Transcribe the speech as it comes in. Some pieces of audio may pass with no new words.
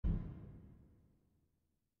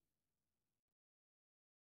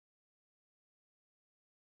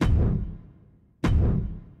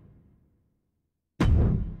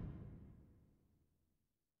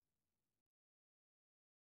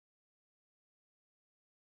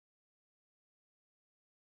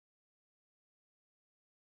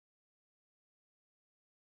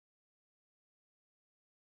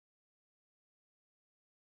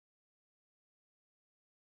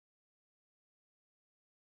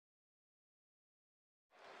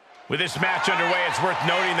With this match underway, it's worth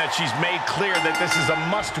noting that she's made clear that this is a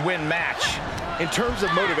must-win match. In terms of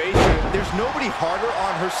motivation, there's nobody harder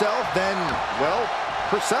on herself than, well,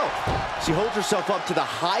 herself. She holds herself up to the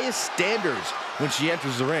highest standards when she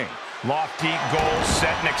enters the ring. Lofty goals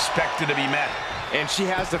set and expected to be met. And she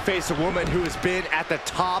has to face a woman who has been at the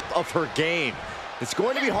top of her game. It's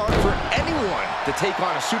going to be hard for anyone to take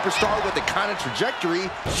on a superstar with the kind of trajectory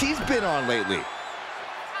she's been on lately.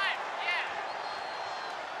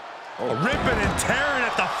 Ripping and tearing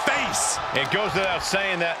at the face. It goes without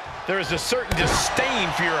saying that there is a certain disdain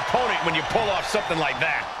for your opponent when you pull off something like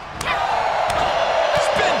that.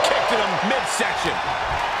 Spin kick to the midsection.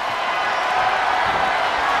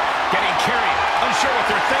 Getting carried, unsure what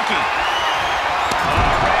they're thinking.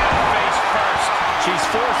 Ran face first. She's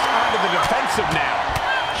forced onto the defensive now.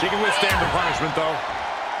 She can withstand the punishment, though.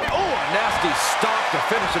 Oh, a nasty stop to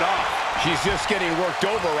finish it off. She's just getting worked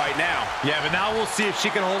over right now. Yeah, but now we'll see if she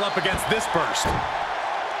can hold up against this burst.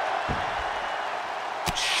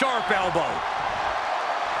 Sharp elbow.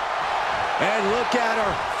 And look at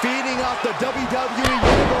her, feeding off the WWE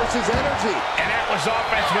Universe's energy. And that was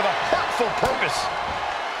offense with a hurtful purpose.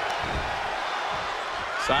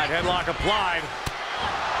 Side headlock applied.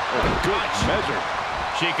 Good measure.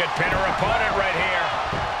 She could pin her opponent right here.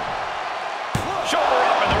 Shoulder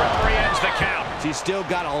up, and the referee ends the count. She's still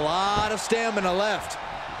got a lot of stamina left.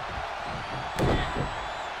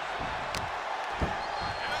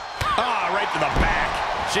 Right to the back.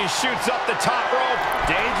 She shoots up the top rope.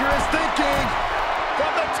 Dangerous thinking.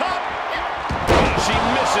 From the top. She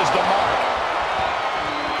misses the mark.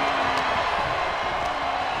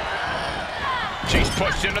 She's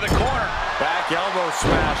pushed into the corner. Back elbow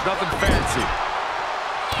smash, nothing fancy.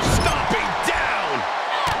 Stomping down.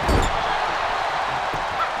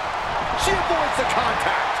 She avoids the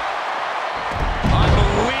contact.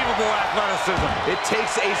 Unbelievable athleticism. It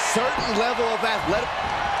takes a certain level of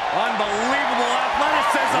Unbelievable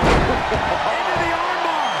athleticism. Into the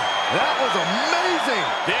armbar. That was amazing.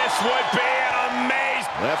 This would be an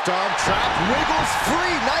amazing. Left arm trapped, wiggles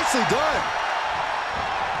free. Nicely done.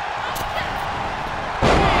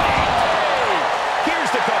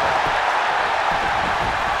 Here's the cover.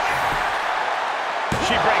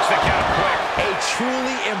 She breaks the count quick. A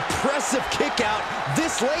truly impressive kick out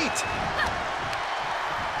this late.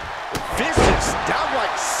 Vicious,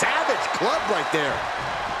 downright savage club right there.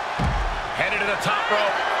 Headed to the top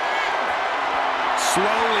rope.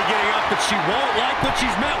 Slowly getting up, but she won't like what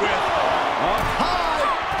she's met with. Up high.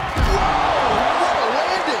 Whoa, what a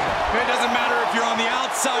landing. It doesn't matter if you're on the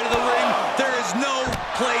outside of the ring. There is no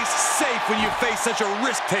place safe when you face such a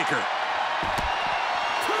risk taker.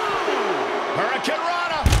 Hurricane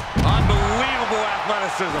Rana. Unbelievable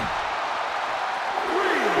athleticism.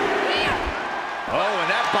 Oh, and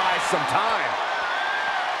that buys some time.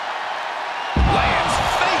 Lands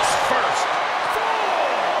face first.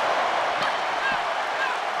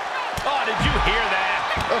 Oh, did you hear that?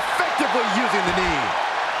 Effectively using the knee.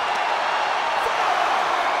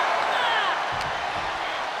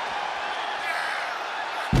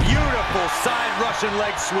 Beautiful side Russian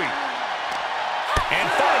leg sweep. And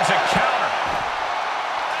finds a counter.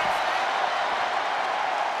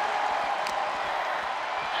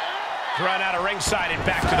 Run out of ringside and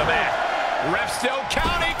back to the mat. Ref still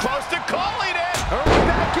counting, close to calling it. Hurry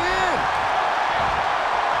back in.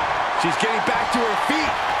 She's getting back to her feet,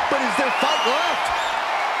 but is there fight left?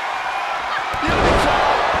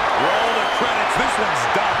 Roll the credits, this one's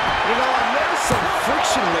done. You know, I've noticed some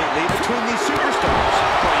friction lately between these superstars.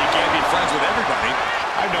 Well, you can't be friends with everybody.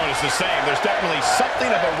 I've noticed the same. There's definitely something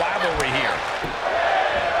of a rivalry here.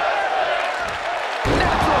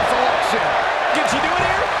 Natural selection. Did she do it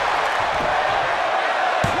here?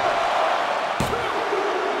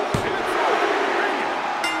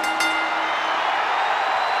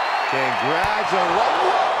 Congratulations.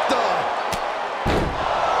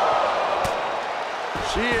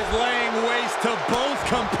 She is laying waste to both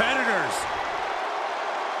competitors.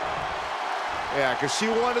 Yeah, because she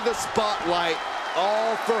wanted the spotlight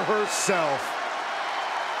all for herself.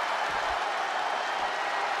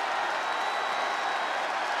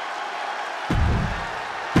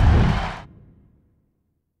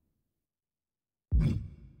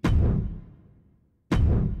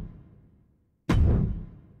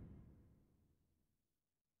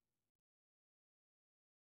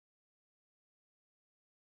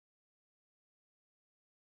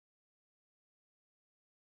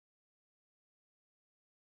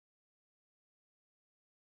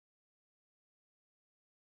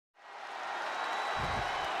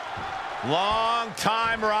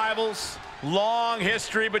 Long-time rivals, long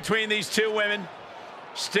history between these two women.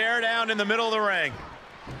 Stare down in the middle of the ring.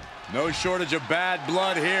 No shortage of bad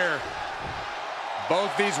blood here.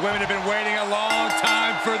 Both these women have been waiting a long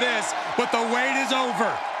time for this, but the wait is over.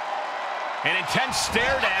 An intense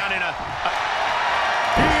stare down and a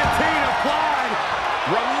guillotine applied.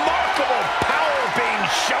 Remarkable power being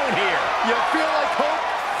shown here. You feel like hope?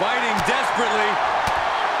 Fighting desperately.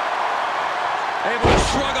 Able to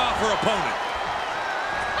shrug off her opponent.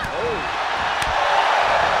 Oh,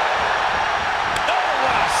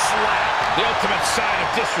 what a slap. The ultimate sign of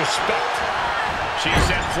disrespect. She's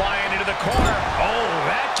sent flying into the corner. Oh,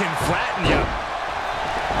 that can flatten you.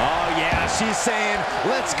 Oh, yeah, she's saying,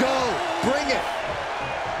 let's go, bring it.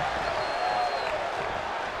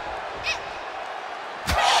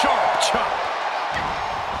 Sharp chop.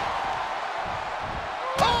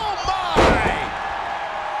 Oh, my!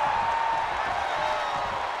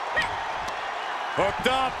 Hooked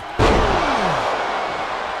up.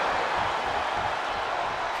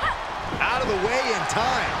 Out of the way in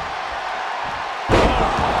time.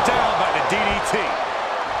 Oh, down by the DDT.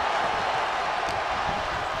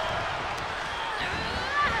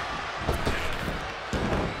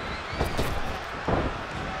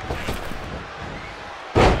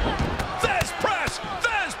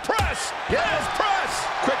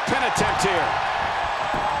 Attempt here.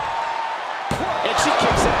 And she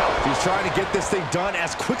kicks out. She's trying to get this thing done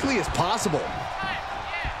as quickly as possible.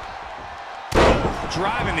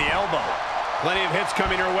 Driving the elbow. Plenty of hits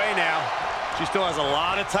coming her way now. She still has a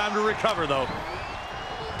lot of time to recover, though.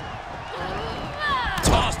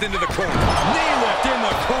 Tossed into the corner. Knee lift in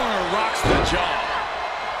the corner, rocks the jaw.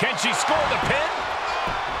 Can she score the pin?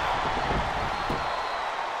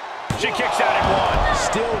 She kicks out at one.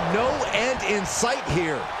 Still no end in sight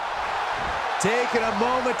here. Taking a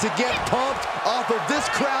moment to get pumped off of this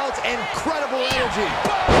crowd's incredible energy.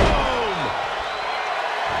 Boom!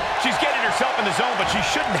 She's getting herself in the zone, but she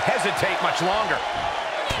shouldn't hesitate much longer.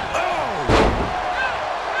 Oh!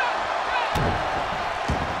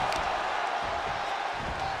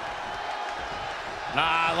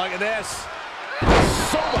 Ah, look at this.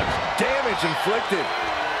 So much damage inflicted.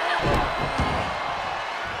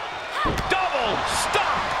 Double stop!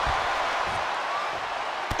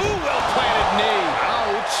 Ooh, well-planted knee.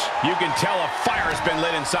 Ouch. You can tell a fire's been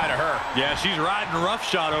lit inside of her. Yeah, she's riding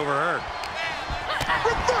roughshod over her.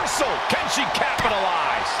 Reversal. Can she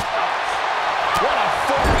capitalize? What a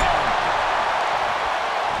forearm.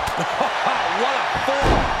 What a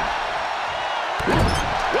forearm.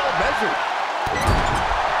 Well measured.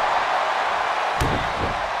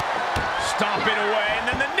 Stomping away, and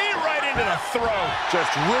then the knee right into the throat. Just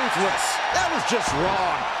ruthless. That was just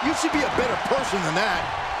wrong. You should be a better person than that.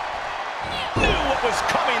 Knew what was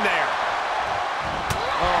coming there.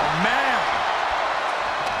 Oh, man.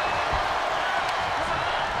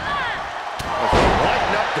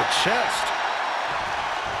 Lighten up the chest.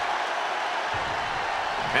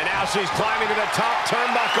 And now she's climbing to the top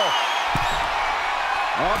turnbuckle.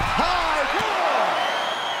 Up high.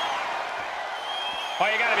 Oh,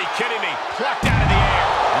 you gotta be kidding me. Plucked out of the air.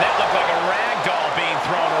 And that looked like a rag doll being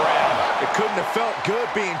thrown around. It couldn't have felt good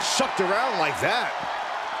being chucked around like that.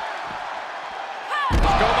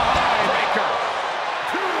 Go behind, Baker.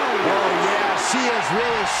 Oh, yeah, she is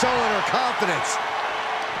really showing her confidence.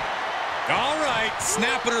 All right,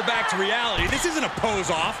 snapping her back to reality. This isn't a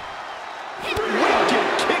pose-off. Wicked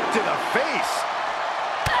kick to the face.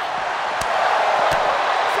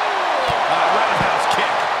 Roundhouse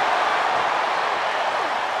kick.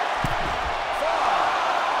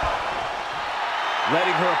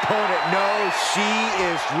 Letting her opponent know she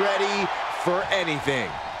is ready for anything.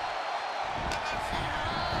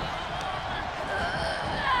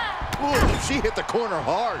 Ooh, she hit the corner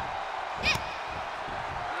hard.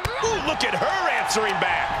 Ooh, look at her answering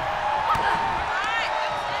back.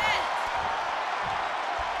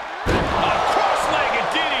 A cross-legged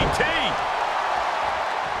DDT.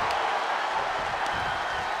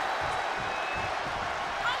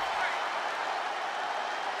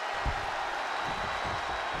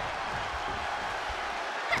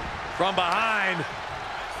 From behind.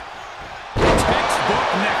 Textbook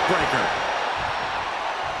neckbreaker.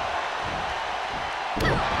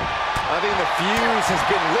 I think the fuse has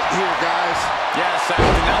been lit here, guys. Yes, and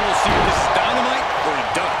now we'll see if this is dynamite or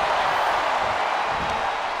done.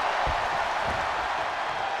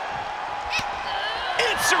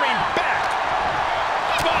 Answering back.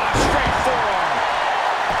 Straight forearm.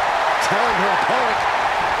 Telling her opponent.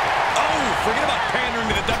 Oh, forget about pandering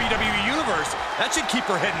to the WWE Universe. That should keep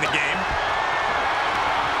her head in the game.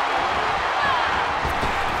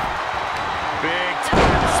 Big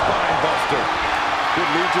time spine buster. Could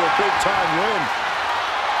lead to a big time win.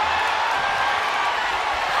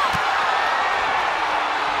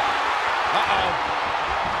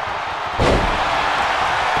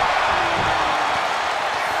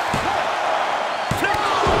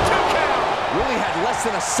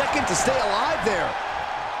 a second to stay alive there.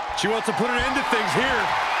 She wants to put an end to things here.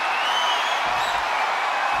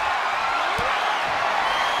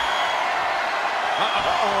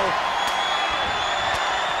 Uh-oh.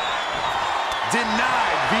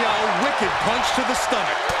 Denied via a wicked punch to the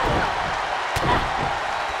stomach.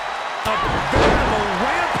 A veritable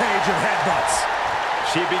rampage of headbutts.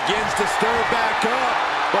 She begins to stir back up,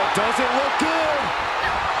 but doesn't look good.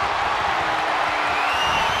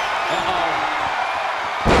 Uh-oh.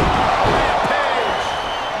 Rampage.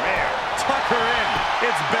 Man, tuck her in.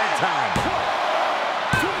 It's bedtime.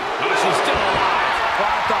 Oh, she's still alive.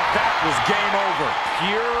 Well, I thought that was game over.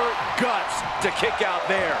 Pure guts to kick out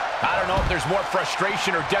there. I don't know if there's more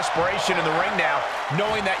frustration or desperation in the ring now,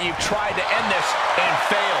 knowing that you've tried to end this and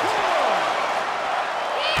failed.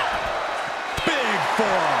 Big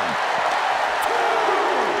forearm.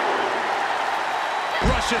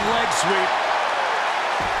 Russian leg sweep.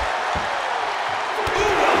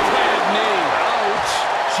 Planted knee. Ouch.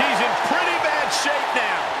 She's in pretty bad shape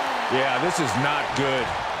now. Yeah, this is not good.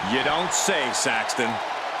 You don't say, Saxton.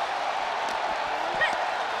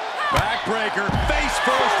 Backbreaker, face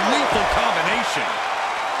first, lethal combination.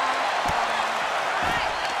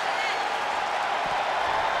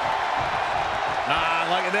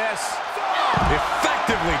 Look at this.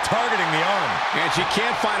 Effectively targeting the arm. And she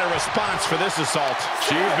can't find a response for this assault.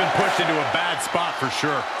 She's been pushed into a bad spot for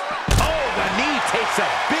sure. Oh, the knee takes a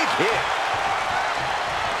big hit.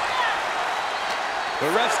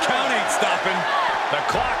 The ref's count ain't stopping. The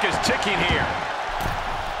clock is ticking here.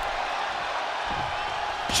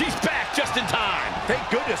 She's back just in time. Thank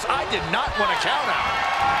goodness I did not want to count out.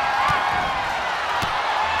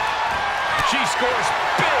 She scores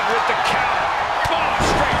big with the counter. Oh,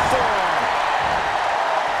 straight forearm.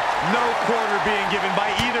 No quarter being given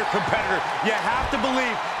by either competitor. You have to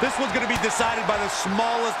believe this one's going to be decided by the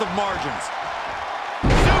smallest of margins.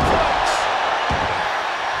 Suplex.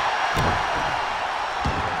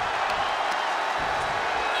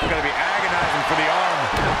 Going to be agonizing for the arm.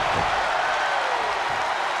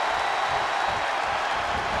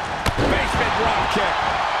 Basement drop kick.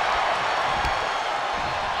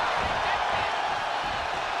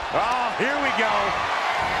 Oh, here we go.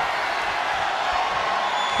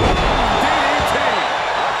 DDT.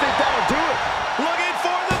 I think that'll do it. Looking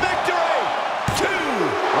for the victory. 2.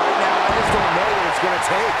 Right now, I just don't know what it's going to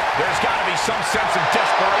take. There's got to be some sense of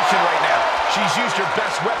desperation right now. She's used her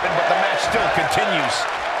best weapon, but the match still continues.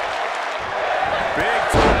 Big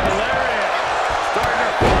time lariat. Starting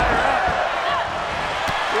to fire up.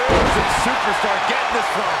 Where's the superstar getting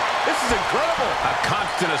this from? This is incredible. A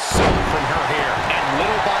constant assault from her here. And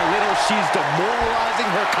little by little, she's demoralizing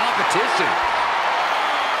her competition.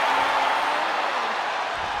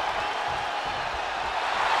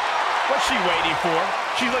 What's she waiting for?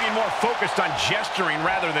 She's looking more focused on gesturing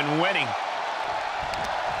rather than winning.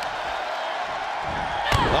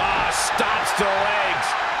 Stops to the legs.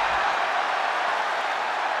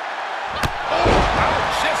 Oh,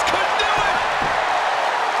 ouch, just couldn't do it.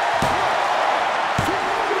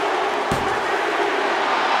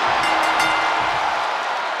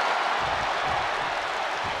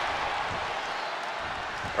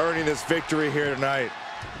 Earning this victory here tonight.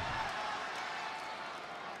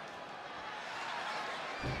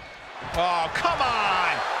 Oh, come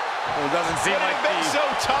on. Well, it doesn't seem like been so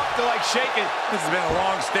tough to shake it. This has been a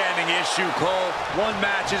long-standing issue, Cole. One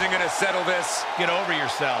match isn't going to settle this. Get over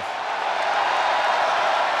yourself.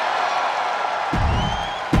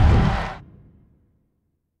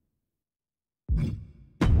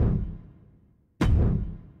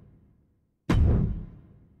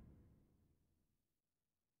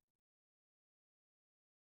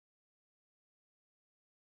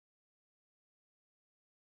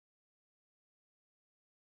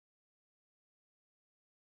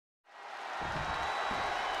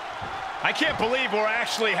 I can't believe we're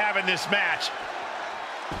actually having this match.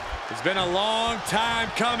 It's been a long time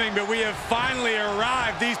coming, but we have finally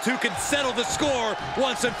arrived. These two can settle the score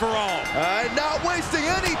once and for all. Not wasting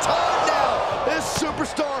any time now. This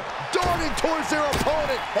superstar darting towards their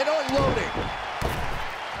opponent and unloading.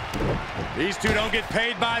 These two don't get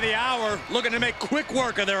paid by the hour, looking to make quick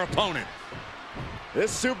work of their opponent.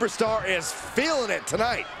 This superstar is feeling it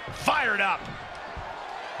tonight. Fired up.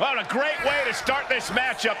 What a great way to start this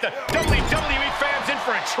matchup. The WWE fans in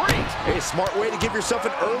for a treat. A smart way to give yourself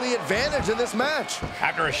an early advantage in this match.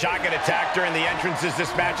 After a shotgun attack during the entrances, this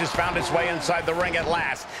match has found its way inside the ring at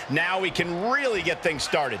last. Now we can really get things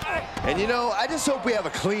started. And you know, I just hope we have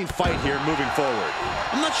a clean fight here moving forward.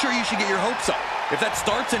 I'm not sure you should get your hopes up. If that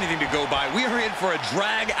starts anything to go by, we are in for a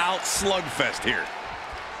drag-out slugfest here.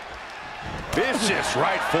 Vicious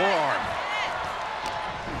right forearm.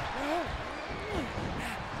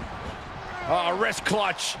 Oh, wrist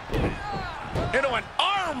clutch. Into an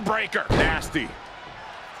arm breaker. Nasty.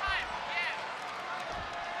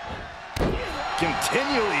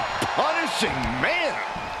 Continually punishing, man.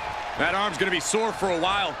 That arm's going to be sore for a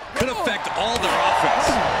while. Could affect all their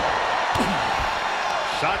offense.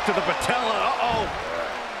 Shot to the patella. Uh-oh.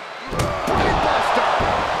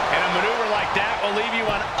 And a maneuver like that will leave you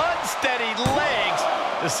on unsteady legs,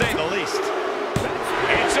 to say the least.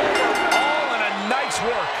 It's over, all in a nice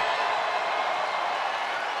work.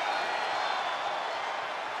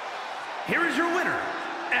 Here is your winner,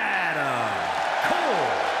 Adam Cole.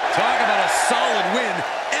 Talk about a solid win.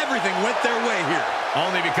 Everything went their way here.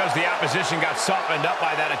 Only because the opposition got softened up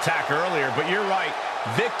by that attack earlier, but you're right.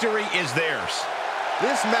 Victory is theirs.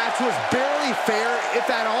 This match was barely fair, if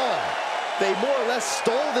at all. They more or less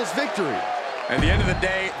stole this victory. At the end of the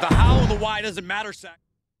day, the how and the why doesn't matter, Sack.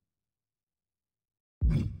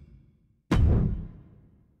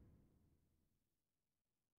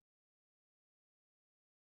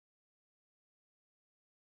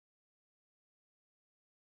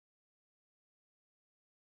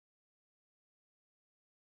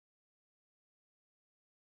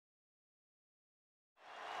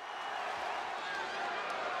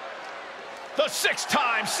 The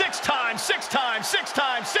six-time champ and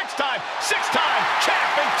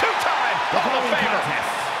two-time Hall of Famer.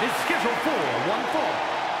 Contest is scheduled for one fall.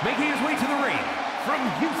 Making his way to the ring from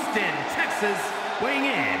Houston, Texas, weighing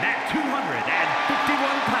in at 251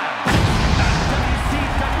 pounds, the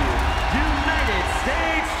WCW United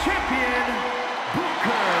States Champion,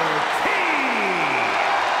 Booker T.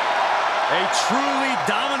 A truly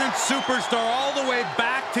dominant superstar all the way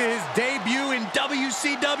back to his debut in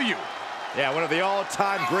WCW. Yeah, one of the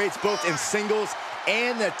all-time greats, both in singles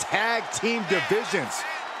and the tag team divisions.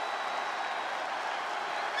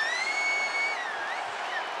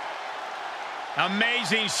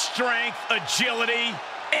 Amazing strength, agility,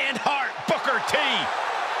 and heart, Booker T.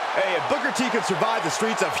 Hey, if Booker T can survive the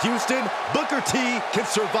streets of Houston, Booker T can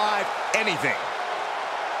survive anything.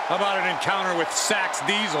 How about an encounter with Sax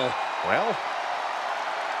Diesel? Well,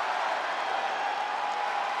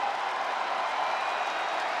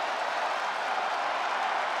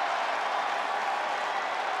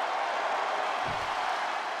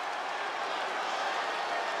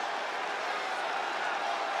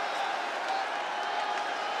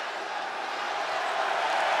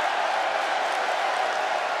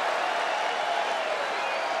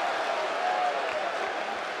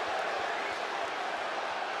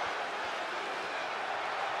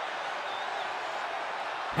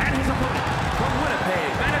 And his opponent from Winnipeg,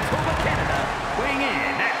 Manitoba, Canada, weighing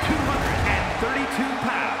in at 232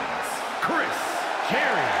 pounds, Chris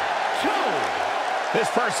Jerry Jones. This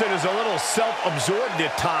person is a little self-absorbed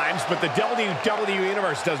at times, but the WWE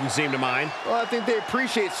Universe doesn't seem to mind. well, I think they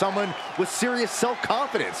appreciate someone with serious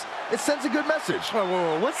self-confidence. It sends a good message.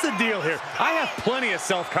 Whoa, what's the deal here? I have plenty of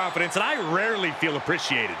self-confidence, and I rarely feel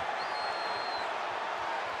appreciated.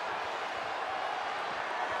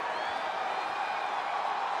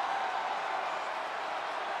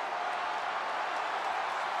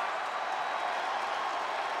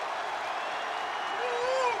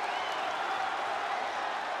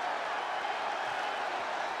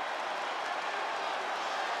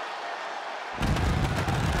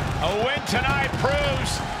 A win tonight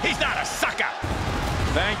proves he's not a sucker.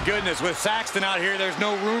 Thank goodness, with Saxton out here, there's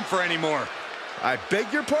no room for any more. I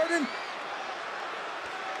beg your pardon?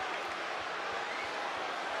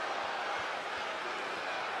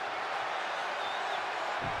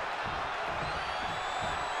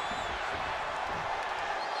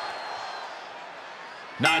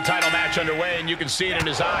 Non-title match underway, and you can see it in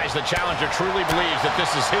his eyes. The challenger truly believes that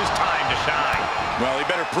this is his time to shine. Well, he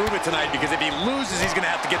better prove it tonight, because if he loses, he's going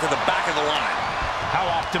to have to get to the back of the line. How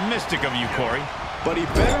optimistic of you, Corey. But he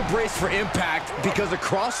better brace for impact, because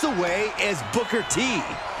across the way is Booker T,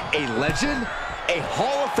 a legend, a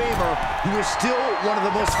Hall of Famer who is still one of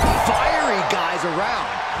the most fiery guys around.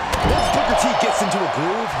 Once Booker T gets into a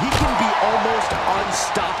groove, he can be almost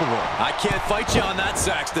unstoppable. I can't fight you on that,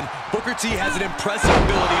 Saxton. Booker T has an impressive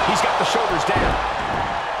ability. He's got the shoulders down.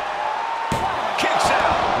 Kicks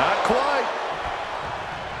out. Not quite.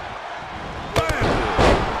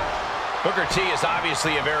 Booker T is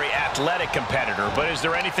obviously a very athletic competitor, but is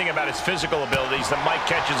there anything about his physical abilities that might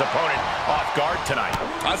catch his opponent off guard tonight?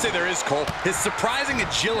 I'd say there is, Cole. His surprising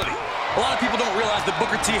agility. A lot of people don't realize that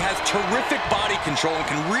Booker T has terrific body control and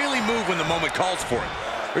can really move when the moment calls for it.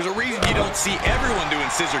 There's a reason you don't see everyone doing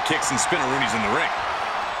scissor kicks and spinneroonies in the ring.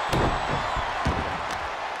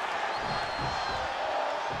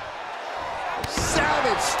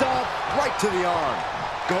 Savage stomp right to the arm.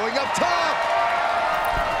 Going up top.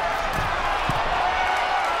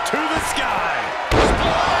 this guy.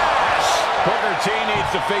 Splash! Booker T needs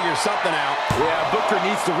to figure something out. Yeah, Booker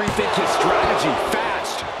needs to rethink his strategy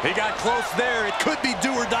fast. He got close there. It could be do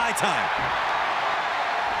or die time.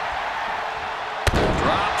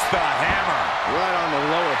 Drops the hammer. Right on the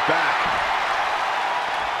lower back.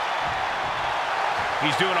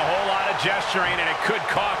 He's doing a whole lot of gesturing, and it could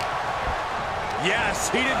cost. Yes,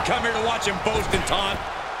 he didn't come here to watch him boast and taunt.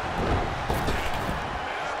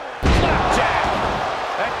 Flapjack!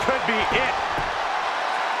 That could be it.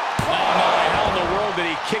 Oh, no, how in the world did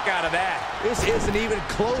he kick out of that? This isn't even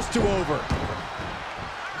close to over.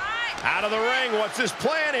 Out of the ring, what's his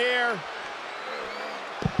plan here?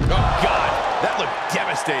 Oh, God, that looked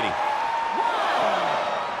devastating.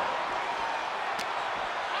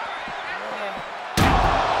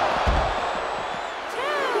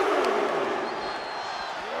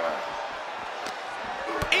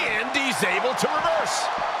 And he's able to reverse.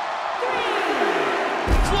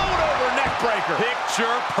 Float over neck breaker.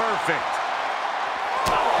 Picture perfect.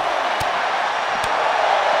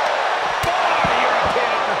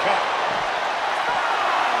 European uppercut.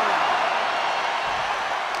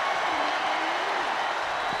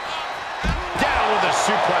 Down with a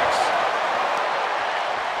suplex.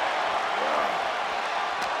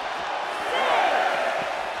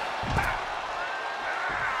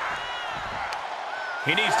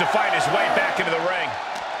 He needs to fight his way back into the ring.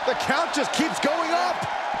 The count just keeps going up.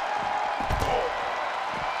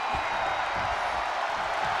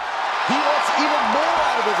 He wants even more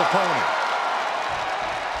out of his opponent.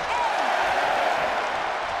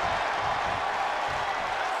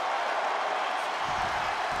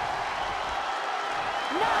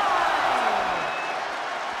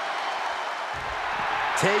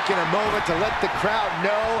 Taking a moment to let the crowd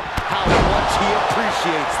know how much he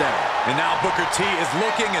appreciates them. And now Booker T is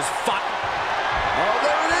looking as fine. Oh,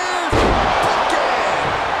 there it is! Booker!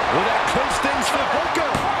 Well, that clinched things for Booker.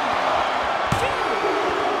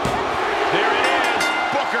 There it is.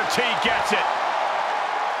 Booker T gets it.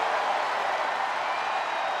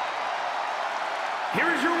 Here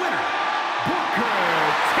is your winner, Booker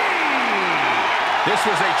T. This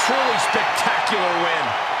was a truly spectacular win.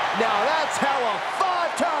 Now that's how a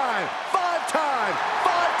five-time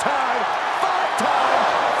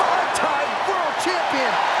world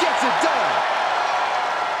champion gets it done.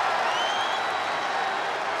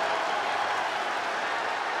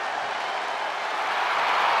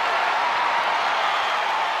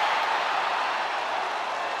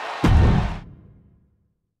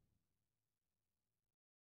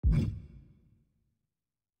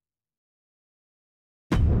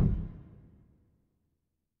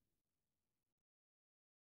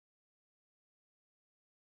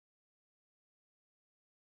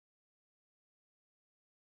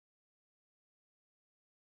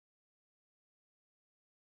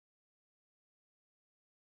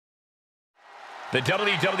 The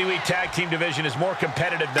WWE Tag Team division is more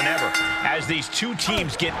competitive than ever. As these two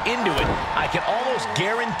teams get into it, I can almost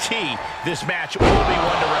guarantee this match will be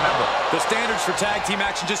one to remember. The standards for tag team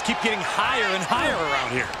action just keep getting higher and higher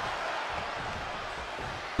around here.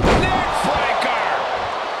 Neck breaker!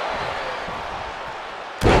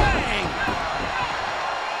 Bang!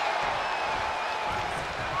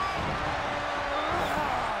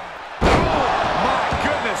 Oh, my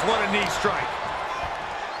goodness, what a knee strike.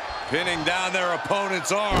 Pinning down their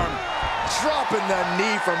opponent's arm. Dropping the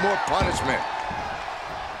knee for more punishment.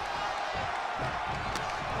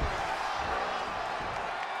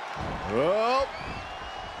 Oh.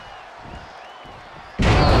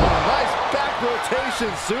 Nice back rotation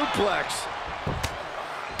suplex.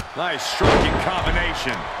 Nice striking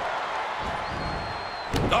combination.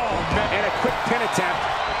 Oh, man. And a quick pin attempt.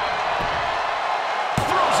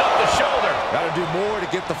 Throws up the shoulder. Gotta do more to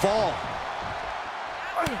get the fall.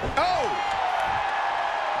 Oh!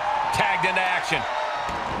 Tagged into action.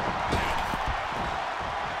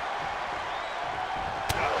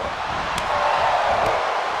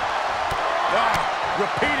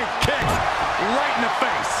 Repeated kicks right in the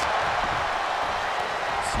face.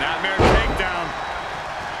 Snapmare takedown.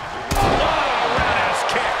 Oh, roundhouse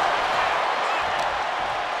kick.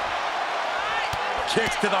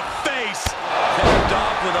 Kicks to the face. Capped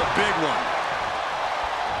off with a big one.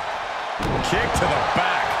 Kick to the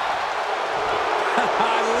back.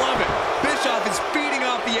 I love it. Bischoff is feeding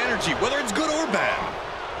off the energy, whether it's good or bad.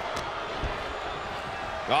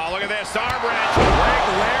 Oh, look at this arm wrench. Leg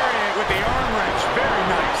lariat with the arm wrench. Very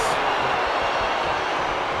nice.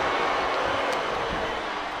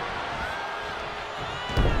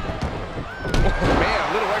 Oh, man,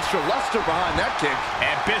 a little extra luster behind that kick.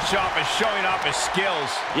 And Bischoff is showing off his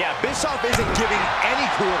skills. Yeah, Bischoff isn't giving any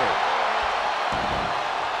quarter.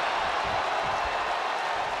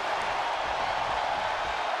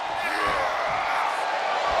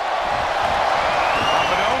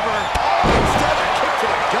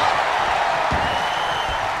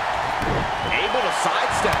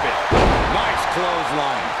 it. Nice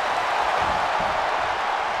clothesline.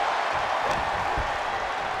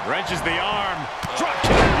 Wrenches the arm. Drop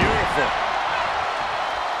kick. Beautiful.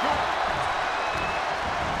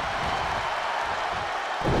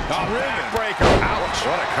 Backbreaker. Ouch.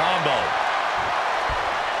 What a combo.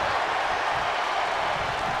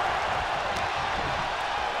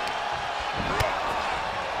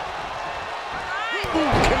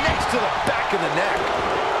 Ooh, connects to the back of the neck.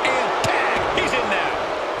 And bang! He's in now.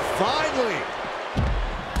 Finally.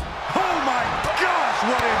 Oh my gosh,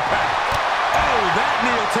 what impact. Oh, that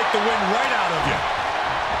knee will take the wind right out of you.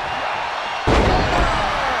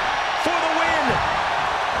 For the win.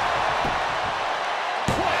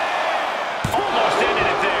 Almost ended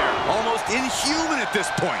it there. Almost inhuman at this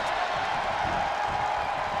point.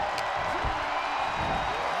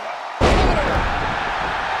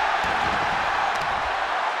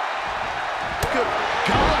 Good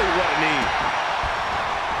golly, what a knee.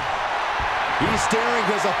 He's staring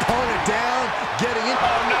his opponent down, getting in.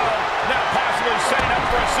 Oh no, now possibly setting up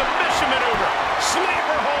for a submission maneuver.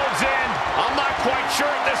 Sleeper holds in. I'm not quite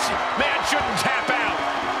sure this man shouldn't tap out.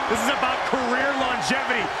 This is about career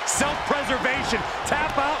longevity, self-preservation.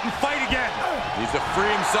 Tap out and fight again. Needs to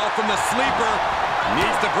free himself from the sleeper.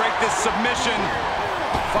 Needs to break this submission.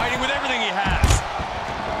 Fighting with everything he has.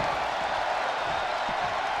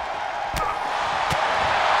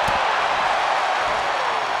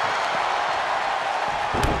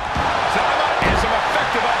 And some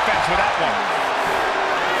effective offense with that one.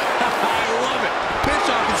 I love it.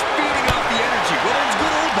 Bischoff is feeding off the energy, whether it's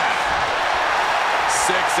good or bad.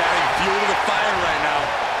 Six adding fuel to the fire right now.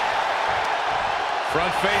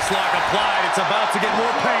 Front face lock applied. It's about to get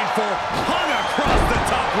more painful. Hung across the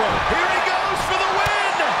top rope. Here he goes for the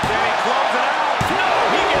win. Then he closes it out. No,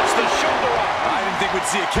 he gets the shoulder up. I didn't think we'd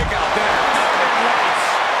see a kick out there.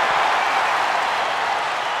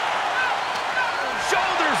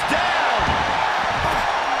 Shoulders down.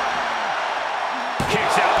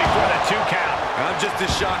 Kicks out before the 2 count. I'm just as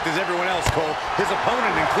shocked as everyone else, Cole. His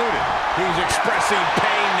opponent included. He's expressing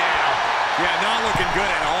pain now. Yeah, not looking good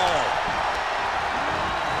at all.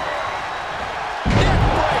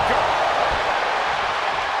 Neckbreaker.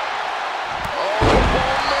 Oh,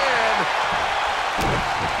 man.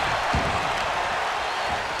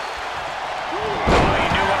 Oh, he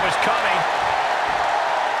knew what was coming.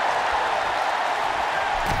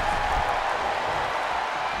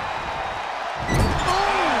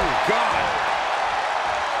 Oh, God.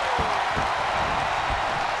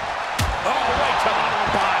 Oh, right to the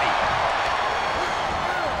body.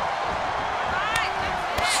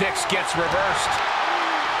 Six gets reversed.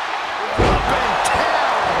 Up and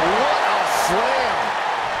down. What a slam.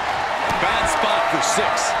 Bad spot for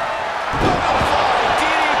Six. Butterfly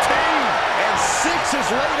DDT. And Six is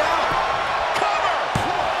laid out. Cover.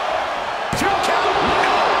 2 count.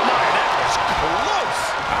 Oh, my, that was close.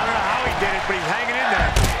 I don't know how he did it, but he's hanging in there.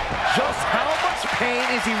 Just how much pain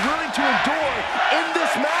is he willing to endure in this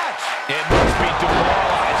match? It must be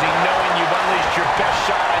demoralizing knowing you've unleashed your best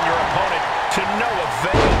shot on your opponent to no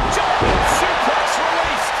avail. Jumping suplex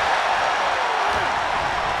released.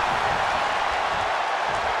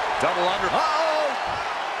 Double under. Uh-oh.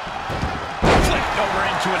 Flipped over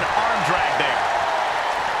into an arm drag there.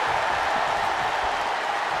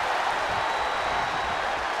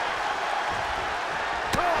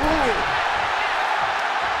 Ooh.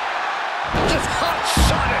 Just hot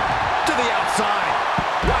shot it to the outside.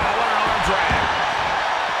 Wow, what an arm drag.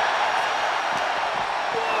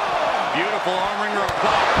 Beautiful arm wringer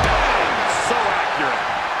applied. Bang! So accurate.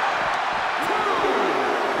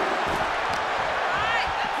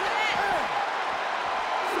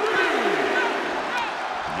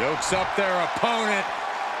 Yokes up their opponent.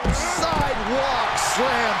 Sidewalk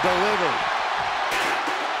slam delivered.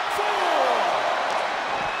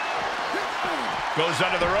 Goes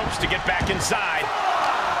under the ropes to get back inside.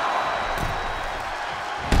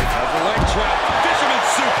 Has a leg trap. Fisherman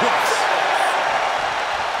suplex.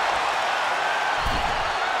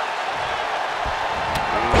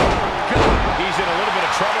 He's in a little bit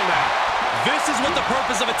of trouble now. This is what the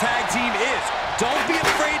purpose of a tag team is. Don't be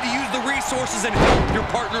afraid to use the resources and help your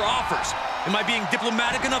partner offers. Am I being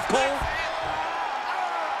diplomatic enough, Cole?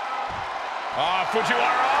 Fujiwara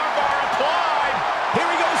armbar applied. Here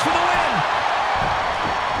he goes for the win.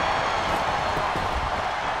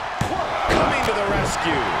 Coming to the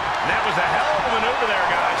rescue. That was a hell of a maneuver there,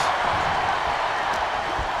 guys.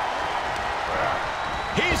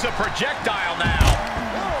 He's a projectile now.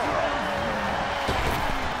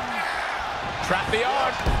 Trap the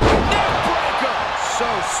arm. Neckbreaker. So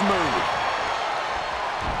smooth.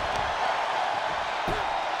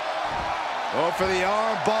 Oh, for the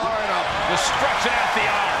arm bar and up. Just stretching out the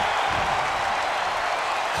arm.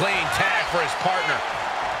 Clean tag for his partner.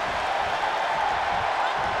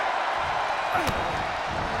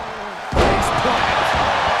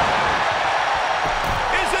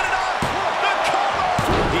 Is it enough? The cover!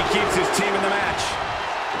 He keeps his team in the match.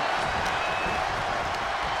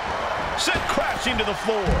 Sent crashing to the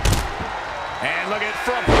floor. And look at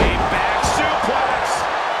from a back suplex.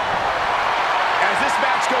 As this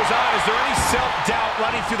match goes on, is there any self-doubt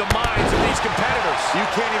running through the minds of these competitors? You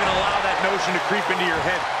can't even allow that notion to creep into your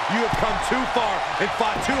head. You have come too far and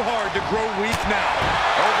fought too hard to grow weak now.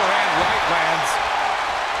 Overhand right lands.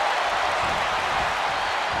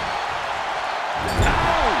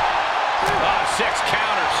 Oh, 6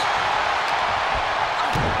 counters.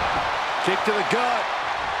 Kick to the gut.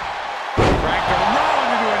 Cracked him rolling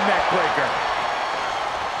into a neck breaker.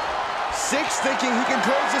 Six thinking he can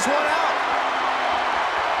close this one out.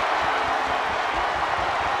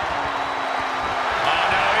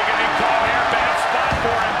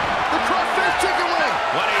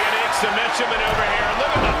 What a unique submission maneuver here.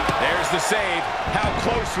 Look at them. There's the save. How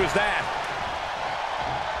close was that?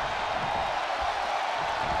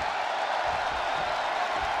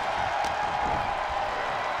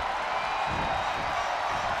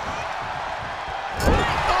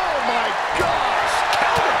 Oh my gosh!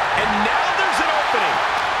 Counter! And now there's an opening.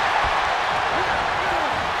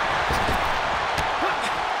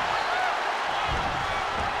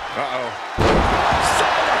 Uh-oh.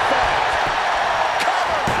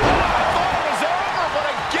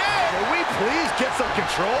 Please get some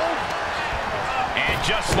control. And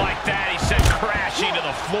just like that, he sent crashing to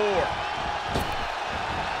the floor.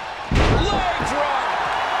 Leg drop.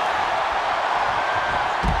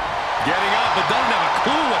 Getting up, but doesn't have a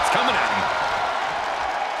clue what's coming at him.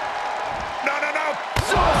 No.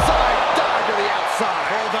 Suicide dive to the outside.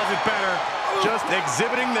 Cole does it better. Just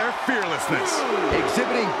exhibiting their fearlessness.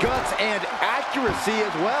 Exhibiting guts and accuracy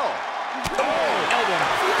as well. Oh, elbow in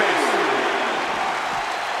the face.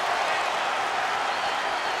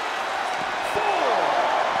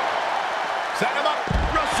 Set him up.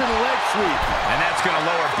 Russian leg sweep. And that's going to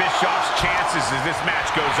lower Bischoff's chances as this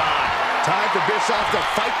match goes on. Time for Bischoff to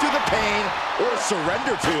fight through the pain or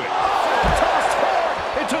surrender to it. Oh, tossed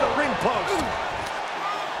hard into the ring post.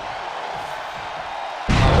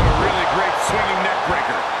 Oh, what a really great swinging neck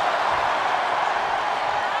breaker.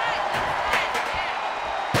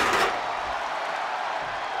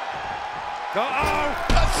 Uh-oh.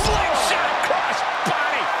 A slingshot cross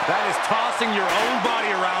body. That is tossing your own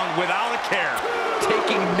body around without a care.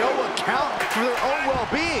 Taking no account for their own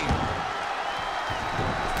well-being.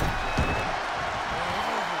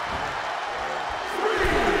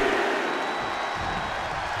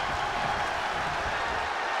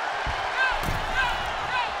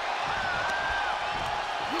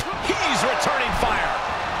 He's returning fire.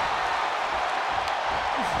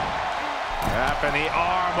 Wrapping the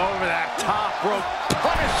arm over that top rope,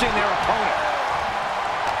 punishing their opponent.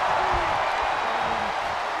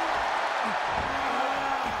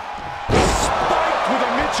 Spiked with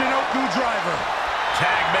a Michinoku driver.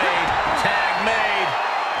 Tag made. Tag made.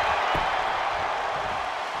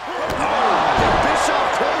 Oh, Bischoff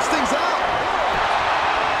closed things out.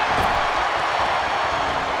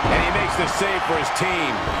 And he makes the save for his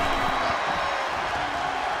team.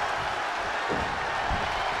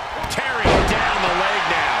 Tearing down the leg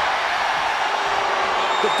now.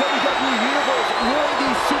 The WWE Universe really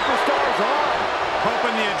these superstars on.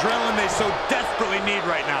 Pumping the adrenaline they so desperately need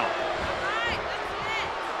right now.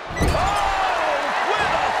 With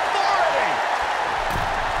authority.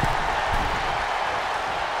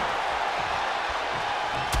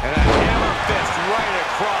 And a hammer fist right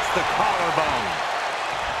across the collarbone.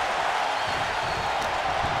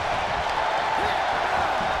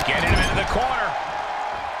 Getting him into the corner.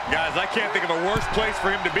 Guys, I can't think of a worse place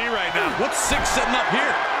for him to be right now. What's Six setting up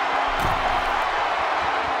here?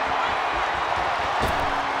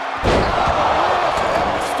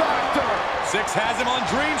 Six has him on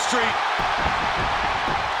Dream Street.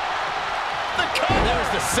 The cover.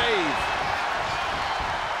 There's the save.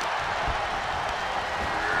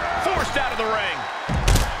 Forced out of the ring.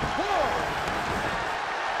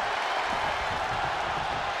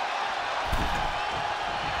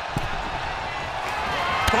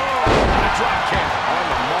 Drop kick on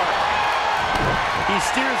the mark. He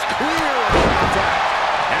steers clear of contact.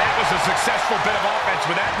 And that was a successful bit of offense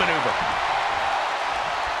with that maneuver.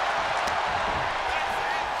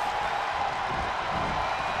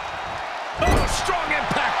 Oh, strong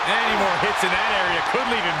impact. Any more hits in that area could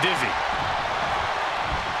leave him dizzy.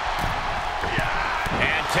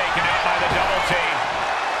 And taken out by the double team.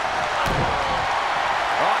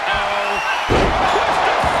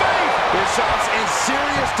 Bischoff's in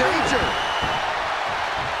serious danger.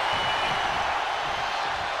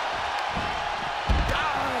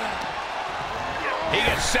 He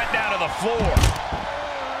gets set down to the floor.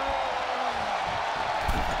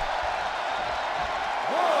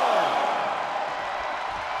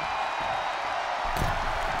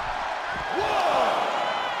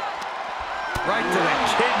 Right to the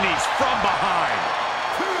kidneys from behind.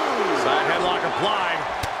 Side headlock applied.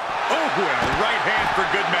 Oh, and a right hand for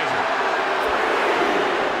good measure.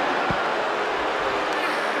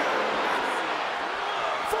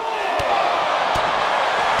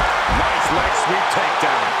 Nice leg sweep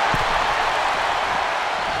takedown.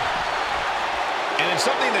 And it's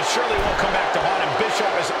something that surely won't come back to haunt him.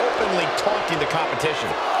 Bischoff is openly taunting the competition.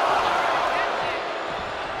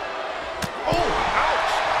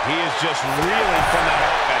 He is just reeling from that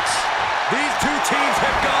offense. These two teams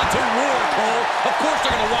have gone to war, Cole. Of course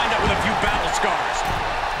they're going to wind up with a few battle scars.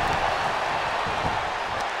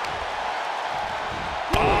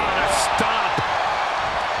 Oh, and a stomp.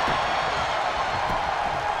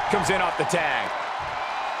 Comes in off the tag.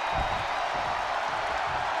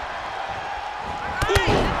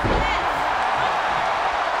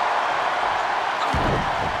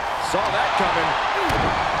 Saw that coming.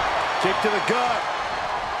 Kick to the gut.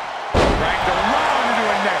 Cranked around into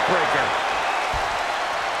a neck breaker.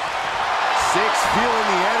 Six feeling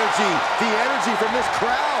the energy from this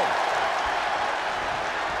crowd.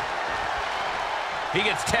 He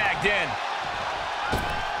gets tagged in.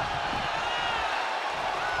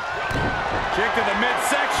 Kick to the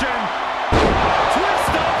midsection.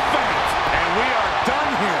 Twist of fate. And we are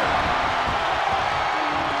done here.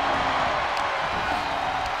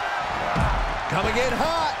 Coming in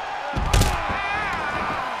hot.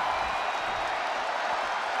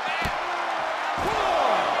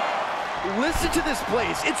 Listen to this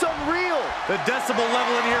place. It's unreal. The decibel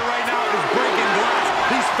level in here right now is breaking glass.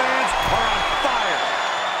 These fans are on fire.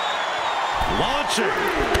 Launching.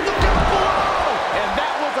 Look out below. And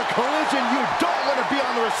that was a collision you don't want to be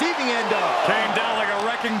on the receiving end of. Came down like a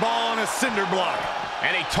wrecking ball on a cinder block.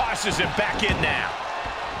 And he tosses it back in now.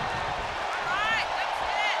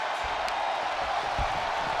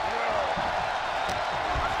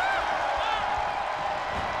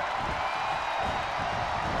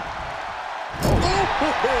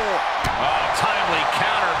 Oh, timely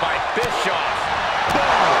counter by Bischoff.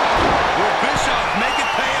 Will Bischoff make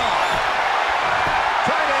it pay off?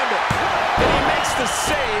 Try to end it. And he makes the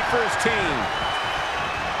save for his team.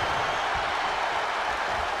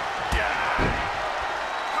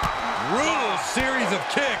 Brutal series of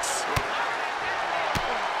kicks.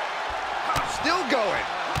 Still going.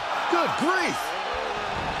 Good grief.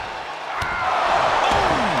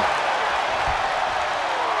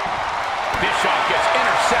 Bischoff gets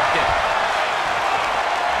intercepted.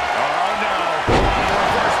 Oh, no.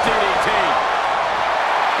 Reverse DDT.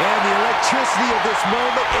 And the electricity of this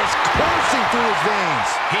moment is coursing through his veins.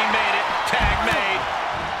 He made it. Tag made.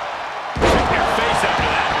 Check your face after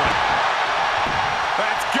that one.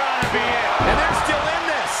 That's gotta be it. And they're still in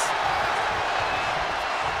this.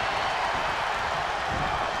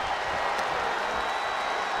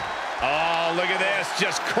 Oh, look at this.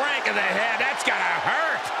 Just cranking the head. That's gotta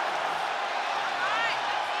hurt.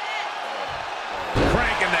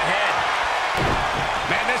 Cranking the head.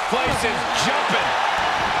 Man, this place is jumping.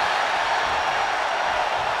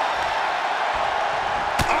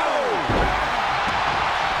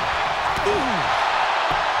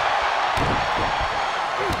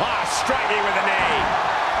 Striking with a knee.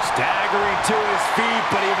 Staggering to his feet,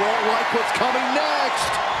 but he won't like what's coming next.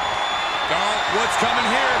 Oh, what's coming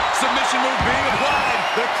here? Submission move being applied.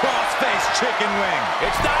 The cross-face chicken wing.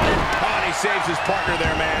 It's done. Oh, and he saves his partner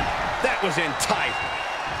there, man. That was in tight.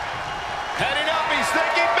 Heading up, he's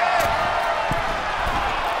thinking big.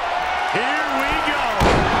 Here we go.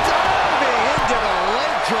 Diving into the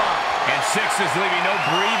leg drop. And Six is leaving no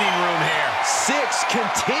breathing room here. Six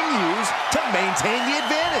continues to maintain the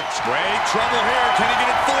advantage. Great trouble here. Can he get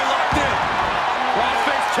it fully locked in?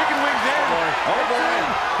 Cross-face chicken wings in. Oh, boy.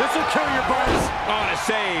 This will kill your bones. On a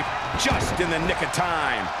save, just in the nick of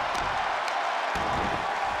time.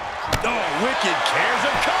 Oh, wicked cares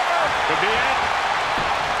of cover. Could be it.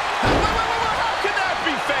 How can that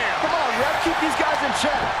be fair? Come on, Ref, keep these guys in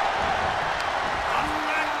check.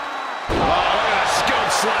 Oh, look at that scoop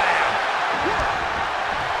slam.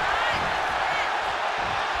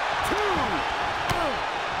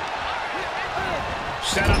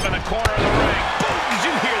 Set up in the corner of the ring. Boom! Did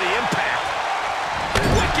you hear the impact?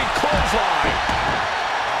 Wicked clothesline.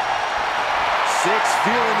 Six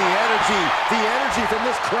feeling the energy from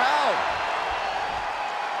this crowd.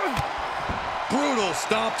 Brutal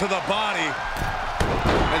stomp to the body.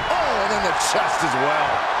 And then the chest as well.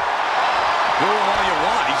 Do it all you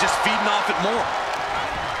want. He's just feeding off it more.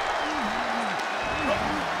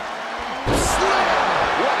 Slam!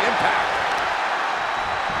 What impact!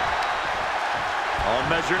 All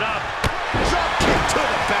measured up. Drop kick to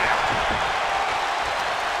the back.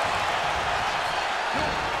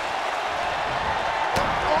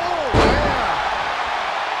 Oh, man.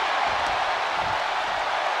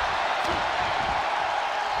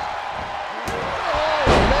 Oh,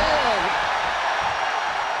 man.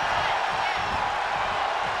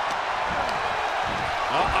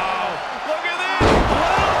 Uh-oh. Look at this.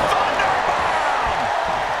 Little thunderbomb.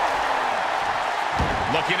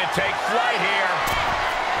 Looking to take flight here.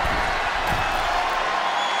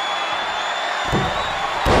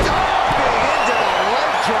 Diving into the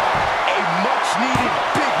leg drop. A much-needed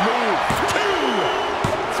big move.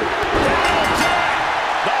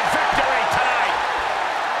 The victory tonight.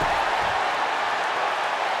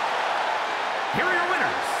 Here are your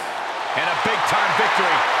winners. And a big-time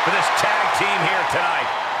victory for this tag team here tonight.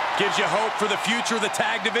 Gives you hope for the future of the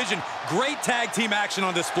tag division. Great tag team action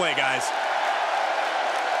on display, guys.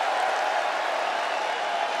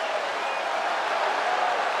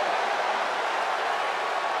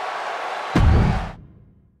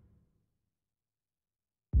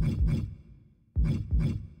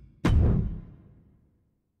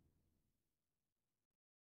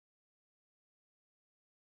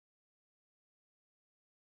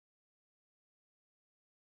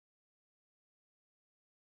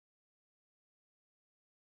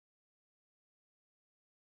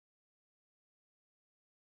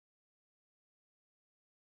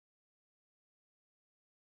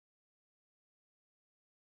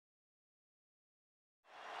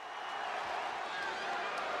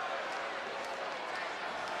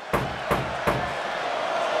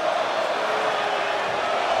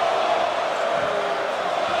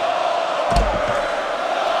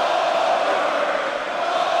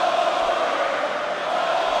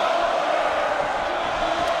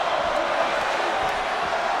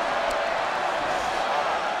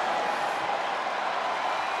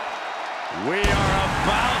 We are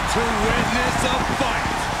about to witness a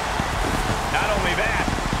fight. Not only that,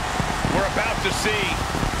 we're about to see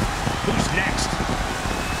who's next.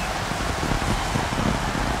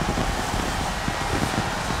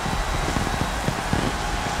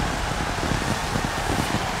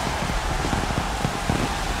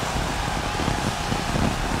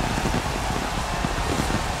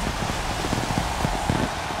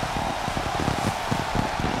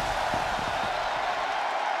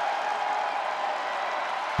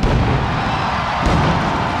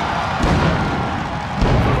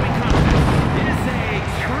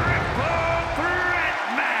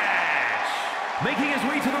 Making his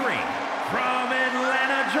way to the ring from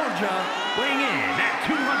Atlanta, Georgia, weighing in at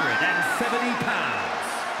 270 pounds,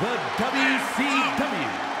 the WCW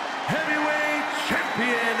Heavyweight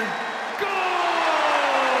Champion, Goldberg!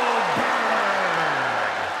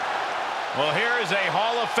 Well, here is a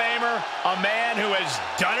Hall of Famer, a man who has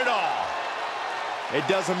done it all. It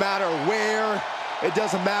doesn't matter where, it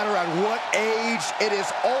doesn't matter at what age, it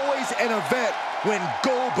is always an event when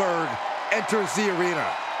Goldberg enters the arena.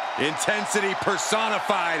 Intensity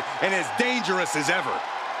personified and as dangerous as ever.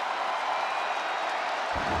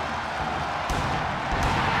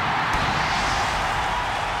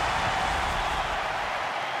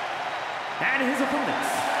 And his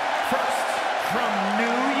opponents, first from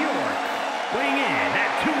New York, weighing in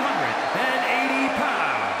at 280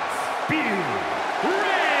 pounds,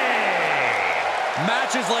 Ray.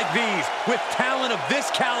 Matches like these, with talent of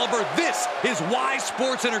this caliber, this is why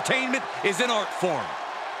sports entertainment is an art form.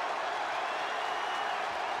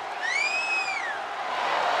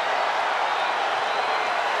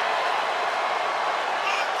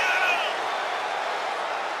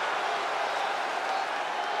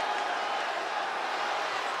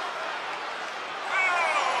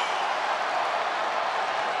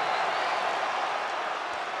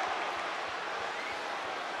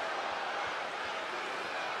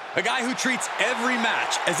 A guy who treats every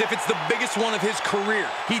match as if it's the biggest one of his career.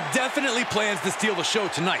 He definitely plans to steal the show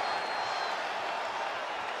tonight.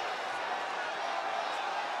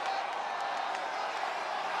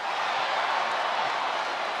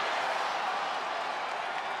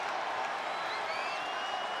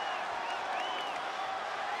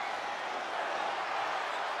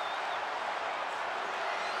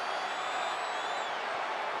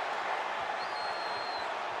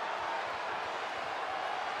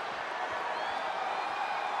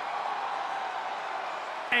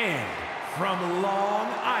 And from Long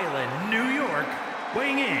Island, New York,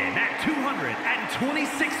 weighing in at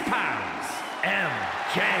 226 pounds,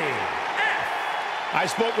 MJF. I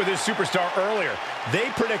spoke with this superstar earlier. They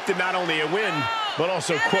predicted not only a win, but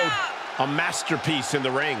also, quote, a masterpiece in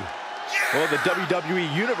the ring. Well, the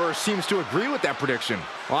WWE Universe seems to agree with that prediction.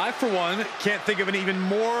 Well, I, for one, can't think of an even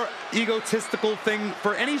more egotistical thing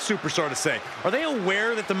for any superstar to say. Are they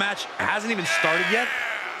aware that the match hasn't even started yet?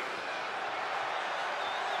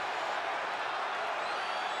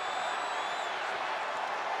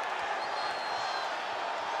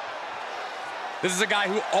 This is a guy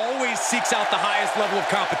who always seeks out the highest level of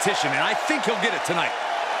competition, and I think he'll get it tonight.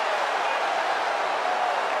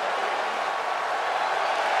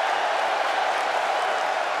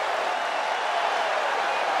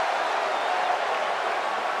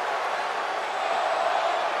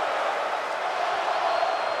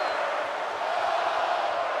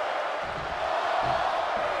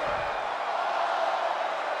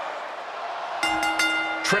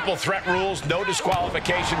 Triple threat rules, no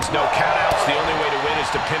disqualifications, no countouts. The only way to win is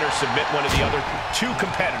to pin or submit one of the other two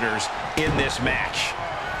competitors in this match.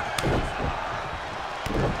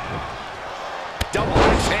 Double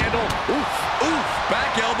axe handle. Oof, oof.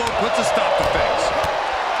 Back elbow puts a stop to things.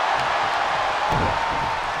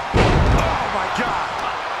 Oh, my God.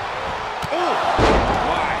 Oh,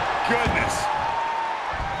 my goodness.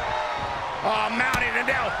 Oh, mounting it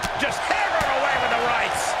down. Just hammering away with the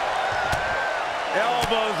rights.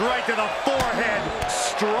 Elbows right to the forehead,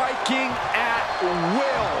 striking at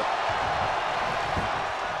will.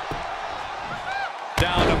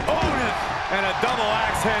 Down opponent, and a double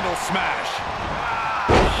axe handle smash.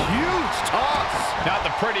 Huge toss. Not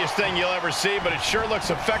the prettiest thing you'll ever see, but it sure looks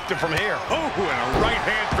effective from here. Oh, and a right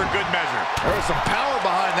hand for good measure. There's some power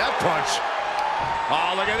behind that punch.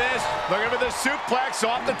 Oh, look at this. Look at the suplex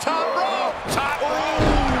off the top rope. Top rope.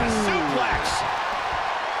 Suplex.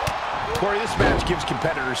 Corey, this match gives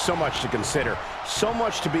competitors so much to consider, so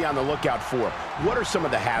much to be on the lookout for. What are some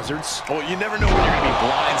of the hazards? Well, you never know when you're going to be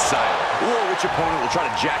blindsided or which opponent will try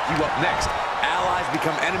to jack you up next. Allies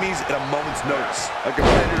become enemies at a moment's notice. A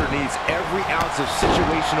competitor needs every ounce of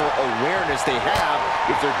situational awareness they have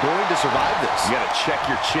if they're going to survive this. You got to check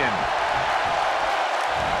your chin.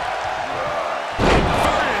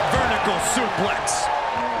 Inverted vertical suplex.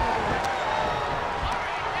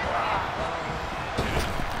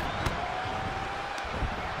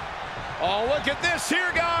 Oh, look at this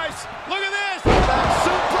here, guys. Look at this. Back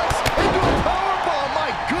suplex into a powerbomb.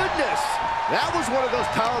 My goodness. That was one of those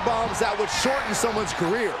powerbombs that would shorten someone's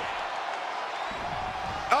career.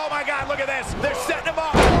 Oh, my God, look at this. They're setting him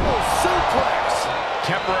up. Double suplex.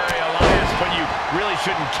 Temporary alliance, but you really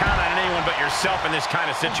shouldn't count on anyone but yourself in this kind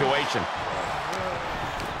of situation.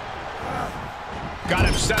 Got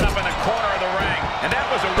him set up in the corner of the ring, and that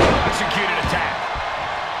was a well-executed attack.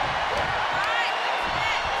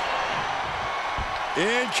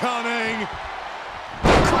 Incoming.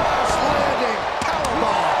 Cross landing.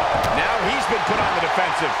 Powerbomb. Now he's been put on the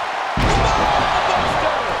defensive.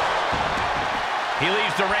 He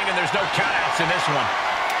leaves the ring, and there's no countouts in this one.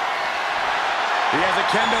 He has a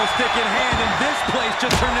kendo stick in hand, and this place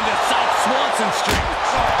just turned into South Swanson Street.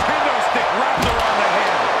 Oh, kendo stick wrapped around the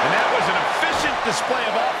head. And that was an efficient display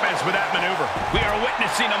of offense with that maneuver. We are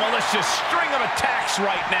witnessing a malicious string of attacks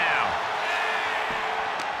right now.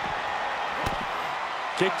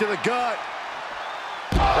 Kick to the gut.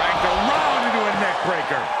 Cranked around into a neck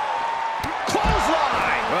breaker.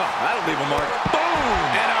 Clothesline. Well, that'll leave a mark. Boom.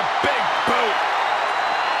 And a big boot.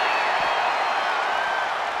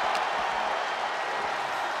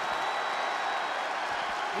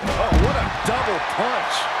 Oh, what a double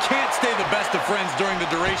punch. Can't stay the best of friends during the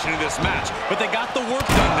duration of this match, but they got the work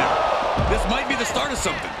done now. This might be the start of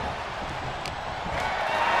something.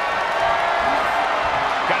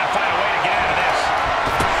 Gotta find a way to get out of this.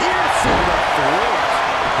 Piercing the throat.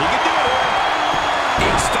 He can do it. He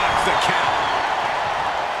stops the count.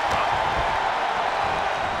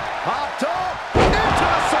 Hopped up into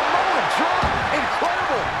the Samoan drop.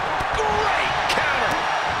 Incredible. Great counter.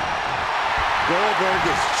 Goldberg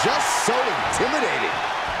is just so intimidating.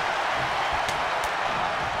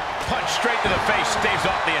 Punch straight to the face, staves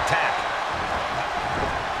off the attack.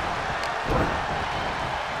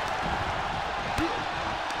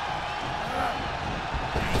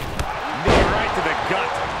 Knee right to the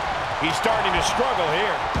gut. He's starting to struggle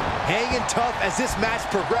here. Hanging tough as this match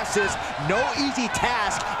progresses. No easy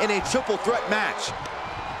task in a triple threat match.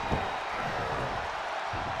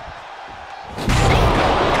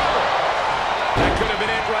 That could have been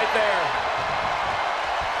it right there.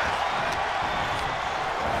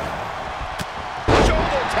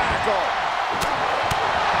 Shoulder tackle.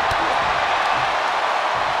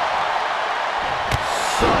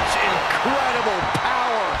 unstoppable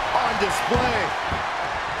power on display.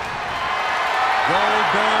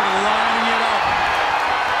 Goldberg lining it up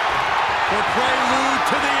for prelude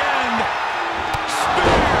to the end.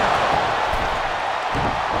 Spear.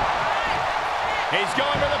 He's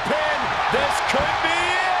going for the pin. This could be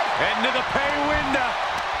it. Into the pay window.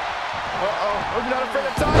 Uh-oh. We're not afraid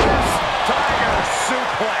of tigers. Tiger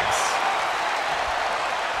suplex.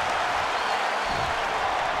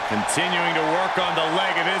 Continuing to work on the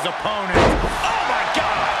leg of his opponent. Oh, my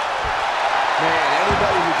God. Man,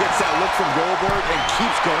 anybody who gets that look from Goldberg and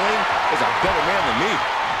keeps going is a better man than me.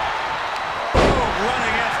 Oh,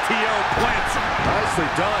 running STO plants him.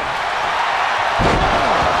 Nicely done.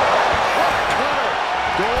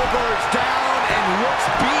 Goldberg's down and looks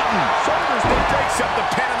beaten. Shoulders then breaks up the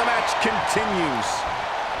pin and the match continues.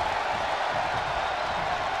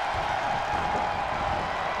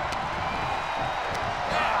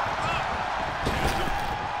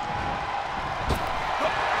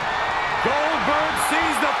 Goldberg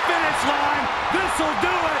sees the finish line. This'll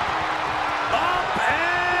do it. Up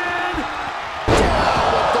and down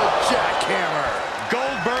with the jackhammer.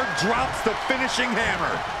 Goldberg drops the finishing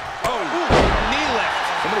hammer. Oh, knee lift.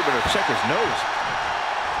 Somebody better check his nose.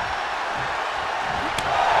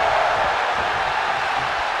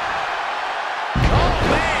 Oh,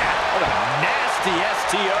 man. What a nasty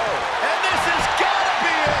STO. And this has got to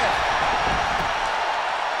be it.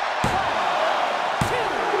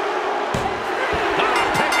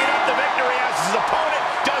 Picking up the victory as his opponent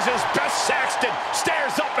does his best. Saxton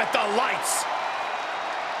stares up at the lights.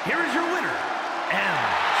 Here is your winner,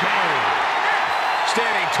 MJ.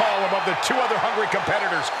 Standing tall above the two other hungry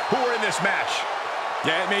competitors who are in this match.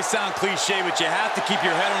 Yeah, it may sound cliche, but you have to keep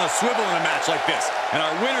your head on a swivel in a match like this. And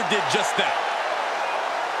our winner did just that.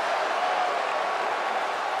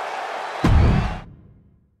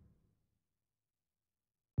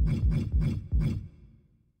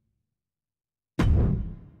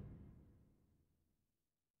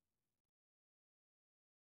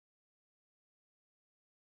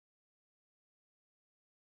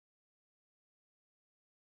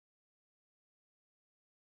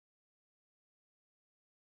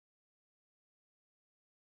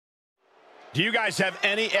 Do you guys have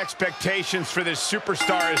any expectations for this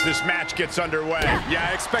superstar as this match gets underway? Yeah,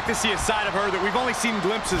 I expect to see a side of her that we've only seen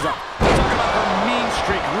glimpses of. Talk about her mean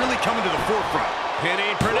streak really coming to the forefront.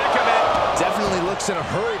 Pinning predicament. Definitely looks in a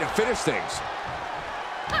hurry to finish things.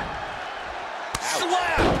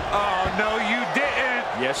 Slap! Oh, no, you didn't.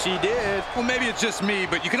 Yes, he did. Well, maybe it's just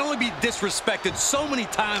me, but you can only be disrespected so many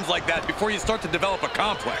times like that before you start to develop a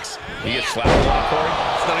complex. He gets slapped a lot, Corey.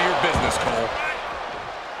 It's none of your business, Cole.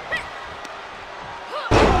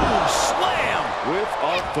 Slam! With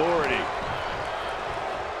authority.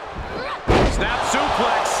 Snap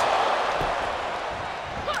suplex.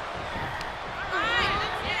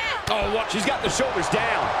 Oh, what? She's got the shoulders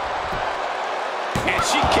down. And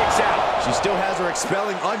she kicks out. She still has her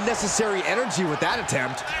expelling unnecessary energy with that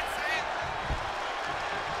attempt.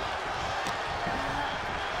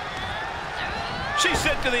 She's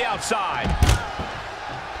sent to the outside.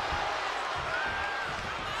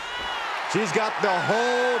 She's got the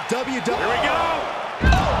whole WWE. Here we go.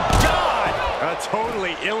 Oh, God. A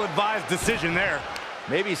totally ill-advised decision there.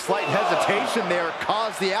 Maybe slight hesitation there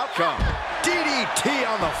caused the outcome. DDT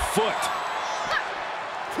on the foot.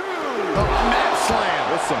 A mat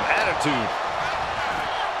slam with some attitude.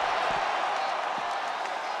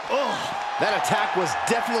 Oh, that attack was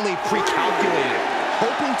definitely pre-calculated,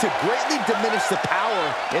 hoping to greatly diminish the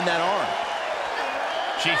power in that arm.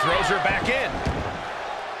 She throws her back in.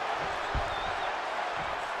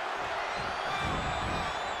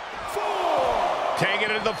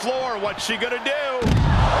 Taking it to the floor. What's she gonna do?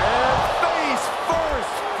 And face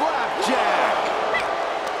first, flapjack.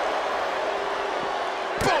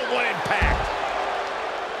 Boom, what impact.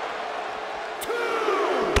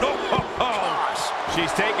 Gosh,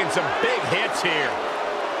 she's taking some big hits here.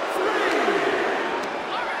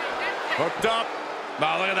 Hooked up.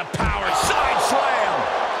 Oh, look at the power. Side slam.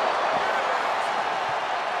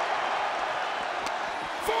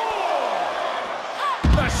 4.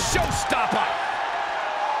 The showstopper.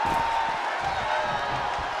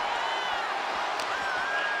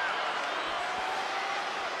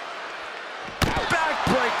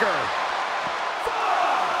 Backbreaker. 5.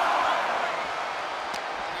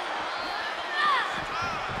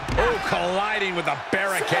 Oh, colliding with a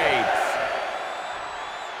barricade.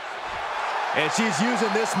 And she's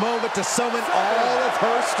using this moment to summon all of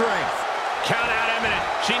her strength. Count out imminent.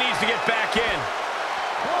 She needs to get back in.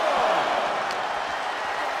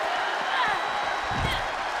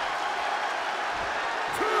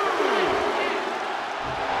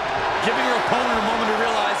 giving her opponent a moment to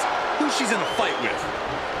realize who she's in a fight with.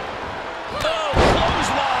 Oh,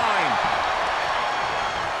 clothesline!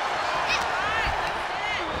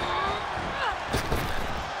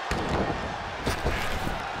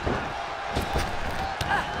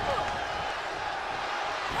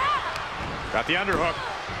 Got the underhook.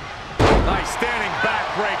 Nice standing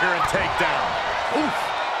backbreaker and takedown. Oof.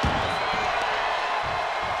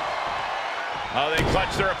 Oh, they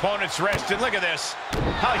clutch their opponent's wrist, and look at this.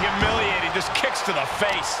 How humiliating, just kicks to the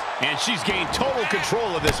face. And she's gained total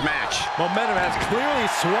control of this match. Momentum has clearly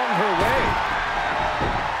swung her way.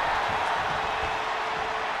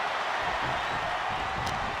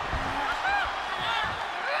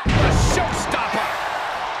 A showstopper.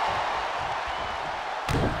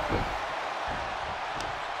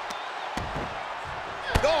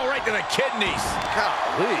 Oh, right to the kidneys.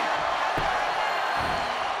 Golly.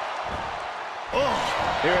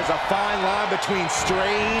 There is a fine line between strain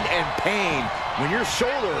and pain when your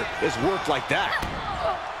shoulder is worked like that.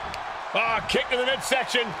 Kick to the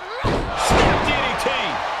midsection. Snap DDT.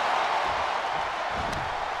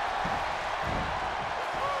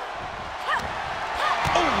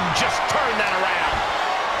 Oh, just turn that around.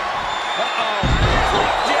 Uh-oh.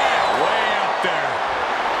 Yeah, way up there.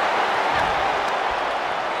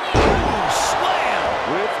 Ooh, slam.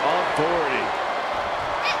 With authority.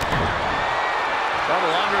 Double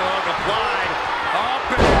underhook applied.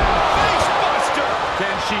 Up and face buster.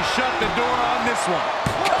 Can she shut the door on this one?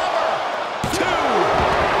 Cover. Two.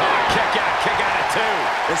 Kick out at two.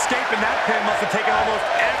 Escaping that pin must have taken almost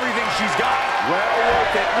everything she's got. Well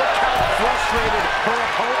worth it. Look how frustrated her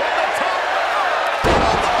opponent at the top.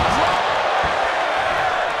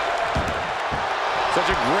 Such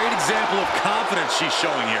a great example of confidence she's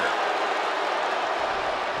showing here.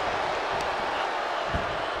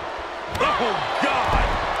 Oh, God!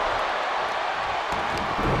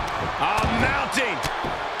 Mounting!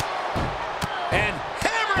 And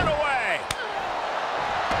hammering away!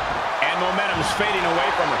 And momentum's fading away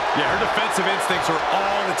from her. Yeah, her defensive instincts are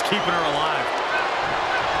all that's keeping her alive.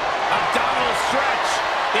 Abdominal stretch.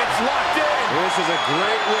 It's locked in. This is a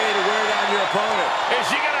great way to wear down your opponent. Is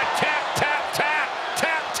she gonna tap, tap, tap,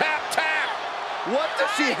 tap, tap, tap? What does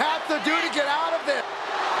she have to do to get out of this?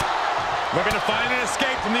 Looking to find an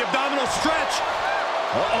escape from the abdominal stretch.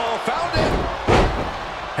 Uh-oh, found it.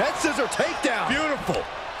 Head scissor takedown. Beautiful.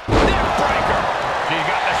 Neck breaker. She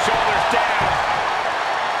got the shoulders down.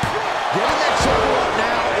 Getting that shoulder up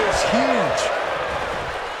now is huge.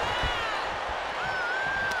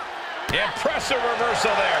 Impressive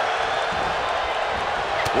reversal there.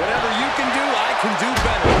 Whatever you can do, I can do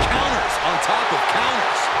better. Counters on top of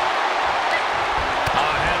counters.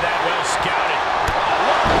 Had that well scouted.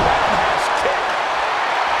 Look, roundhouse kick.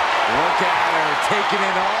 Look at her taking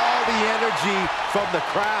in all the energy from the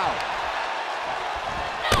crowd.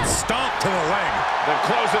 Stomp to the leg. The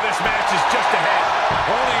close of this match is just ahead.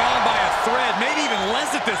 Holding on by a thread, maybe even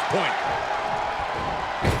less at this point.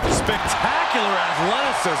 Spectacular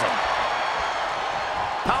athleticism.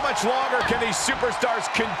 How much longer can these superstars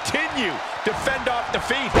continue to fend off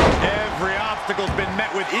defeat? Every obstacle's been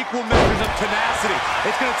met with equal measures of tenacity.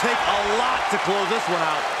 It's going to take a lot to close this one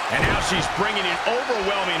out. And now she's bringing in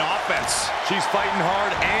overwhelming offense. She's fighting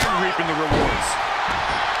hard and reaping the rewards.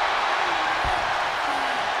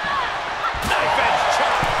 Knife edge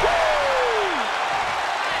chop. Woo!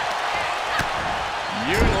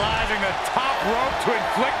 Utilizing the top rope to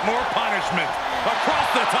inflict more punishment. Across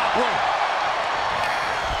the top rope.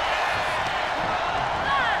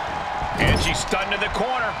 And she's stunned in the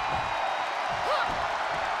corner.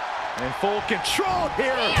 In full control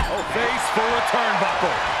here. Oh, face full of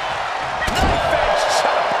turnbuckle. Knife edge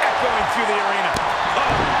chop echoing through the arena.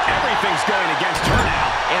 Oh, everything's going against her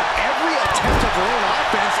now. And every attempt of her own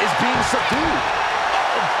offense is being subdued.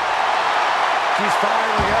 She's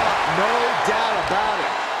firing up, no doubt about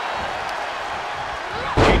it.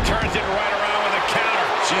 He turns it right around with a counter.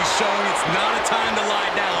 She's showing it's not a time to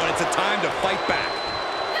lie down. It's a time to fight back.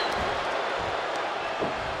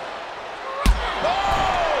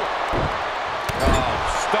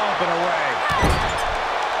 Stomping away.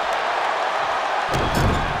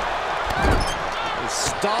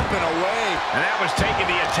 Stomping away. And that was taking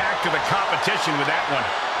the attack to the competition with that one.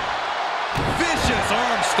 Vicious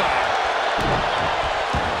arm style.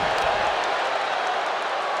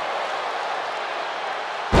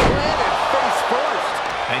 Planted face first.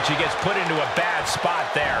 And she gets put into a bad spot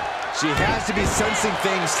there. She has to be sensing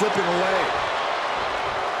things slipping away.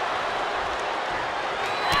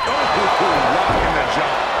 Rocking the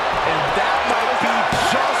jaw. And that might be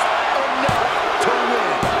just enough to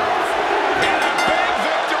win. And a big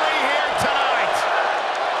victory here tonight.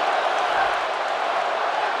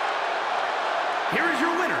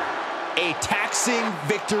 relaxing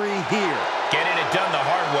victory here. Getting it done the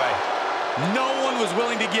hard way. No one was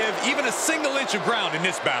willing to give even a single inch of ground in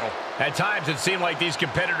this battle. At times, it seemed like these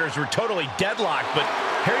competitors were totally deadlocked, but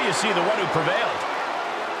here you see the one who prevailed.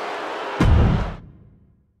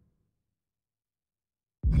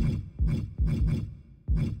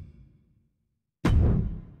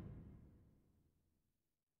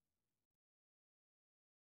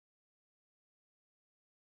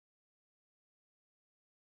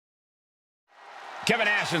 Kevin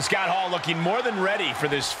Nash and Scott Hall looking more than ready for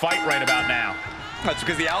this fight right about now. That's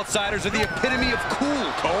because the outsiders are the epitome of cool,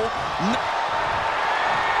 Cole.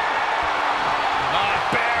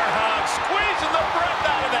 Bear hug, squeezing the breath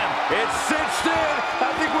out of them. It's cinched in.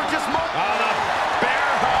 I think we're just... The bear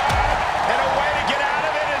hug, and a way to get out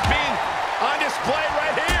of it is being on display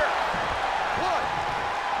right here.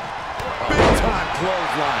 Big time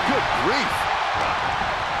clothesline. Good grief.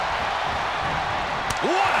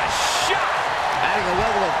 What a shot! Adding a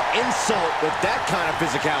level of insult with that kind of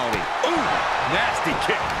physicality. Ooh, nasty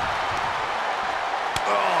kick.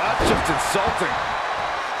 Oh, that's just insulting.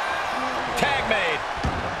 Tag made.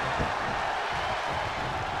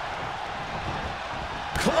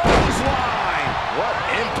 Clothesline. What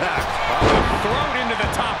impact. Thrown into the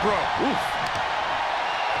top rope. Oof.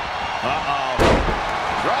 Uh-oh.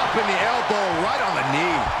 Dropping the elbow right on the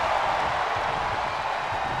knee.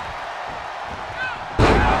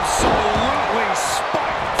 Absolutely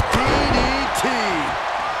spiked. DDT.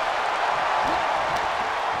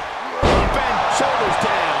 Up and shoulders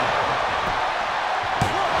down.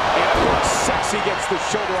 And of course, Sexy gets the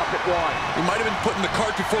shoulder up at one. He might have been putting the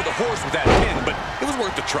cart before the horse with that pin, but it was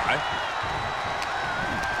worth a try.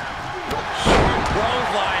 Short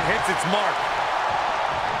clothesline hits its mark.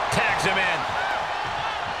 Tags him in.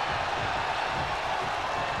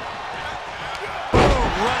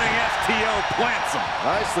 Boom, running FTO plants him.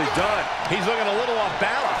 Nicely done. He's looking a little off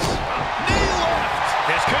balance. Knee left.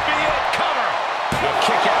 This could be it. Cover. A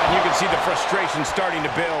kick out, and you can see the frustration starting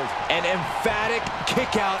to build. An emphatic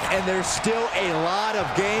kick out, and there's still a lot of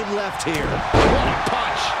game left here. What a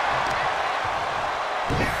punch.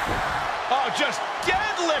 Oh, just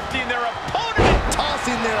deadlifting their opponent.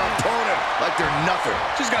 Tossing their opponent like they're nothing.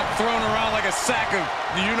 Just got thrown around like a sack of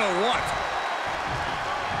you-know-what.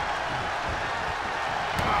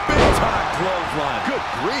 Big time clothesline. Good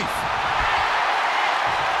grief.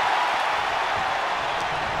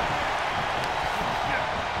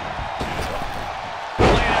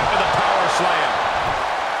 Laying out with a power slam.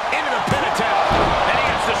 Into the pin attempt. And he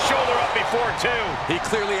gets the shoulder up before two. He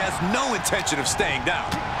clearly has no intention of staying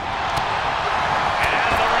down. And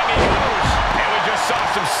out of the ring he goes. And we just saw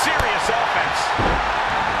some serious offense.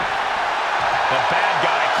 The bad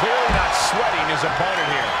guy clearly not sweating his opponent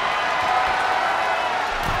here.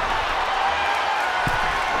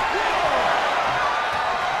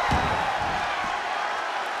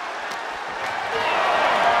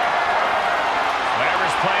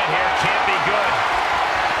 Whatever's playing here can't be good.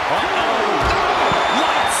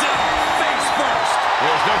 Lights out, face first.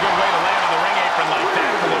 There's no good way to land on the ring apron like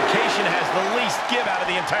that. The location has the least give out of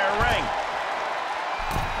the entire ring.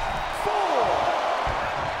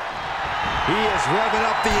 He is revving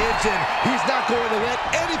up the engine. He's not going to let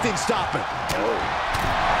anything stop him. Oof.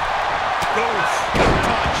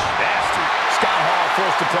 Punch. Nasty. Scott Hall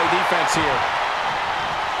forced to play defense here.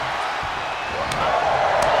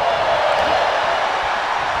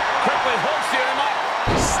 Quickly holstering him up.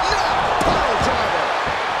 Snap! Pile driver.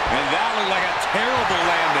 And that looked like a terrible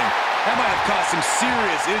landing. That might have caused some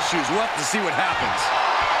serious issues. We'll have to see what happens.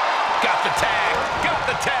 Got the tag. Got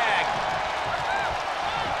the tag.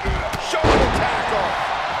 Shoulder tackle.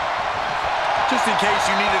 Just in case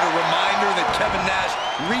you needed a reminder that Kevin Nash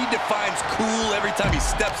redefines cool every time he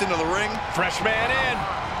steps into the ring. Fresh man in.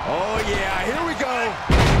 Oh, yeah. Here we go.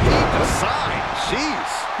 Deep aside.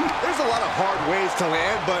 Jeez. There's a lot of hard ways to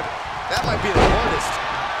land, but that might be the hardest.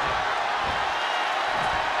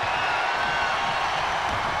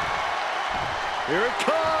 Here it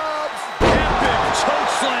comes. Epic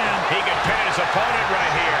choke slam. He could pin his opponent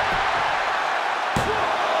right here.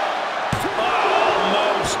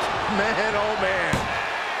 Almost. Man, oh, man.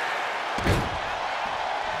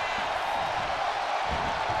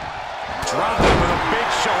 Dropped him with a big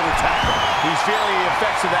shoulder tackle. He's feeling the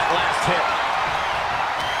effects of that last hit.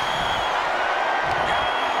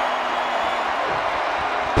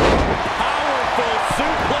 Powerful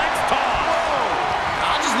suplex toss.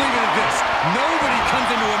 I'll just leave it at this. Nobody comes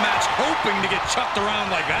into a match hoping to get chucked around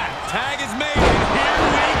like that. Tag is made, and here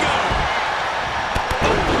we go.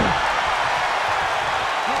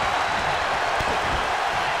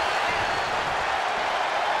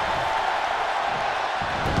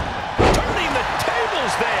 Turning the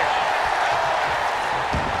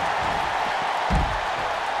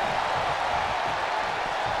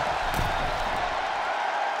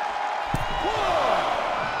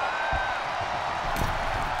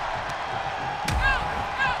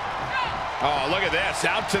Oh, look at this.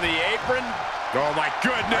 Out to the apron. Oh, my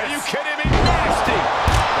goodness. Are you kidding me? Nasty.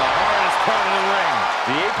 The hardest part of the ring.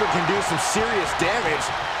 The apron can do some serious damage.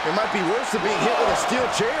 It might be worse than being hit with a steel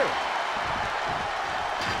chair.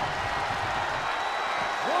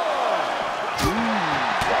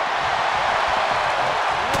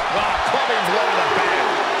 Clubbing blow to the back.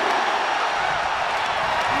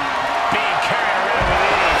 Being carried around with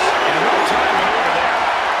ease. And no time maneuver there.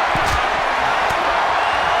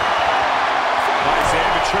 Nice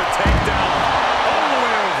amateur takedown. All the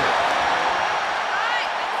way over.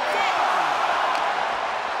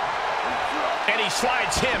 And he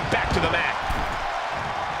slides him back to the mat.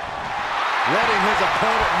 Letting his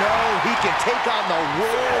opponent know he can take on the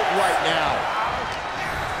world right now.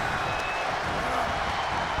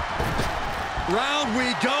 Round we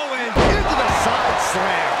go, and into the side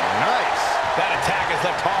slam. Nice. That attack has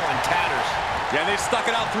left Hall in tatters. yeah, they've stuck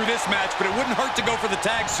it out through this match, but it wouldn't hurt to go for the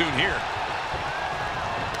tag soon here.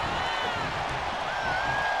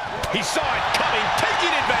 He saw it coming,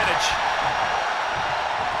 taking advantage.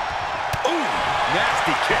 Ooh,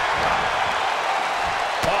 nasty kick.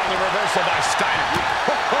 Oh, the reversal by Steiner.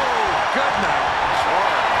 Oh, good night.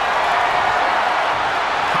 Sure.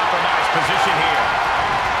 Compromised position here.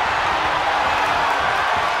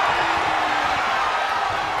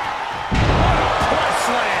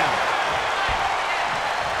 Slam.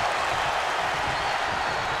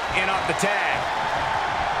 In off the tag.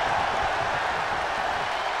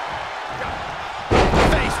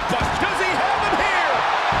 Face bust. Does he have him here?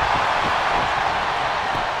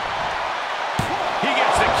 He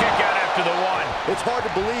gets the kick out after the one. It's hard to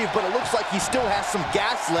believe, but it looks like he still has some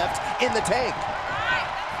gas left in the tank.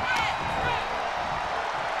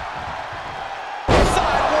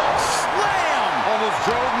 Sidewalk slam. Almost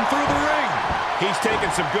drove him through the ring. He's taking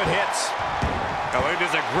some good hits. Oh, look at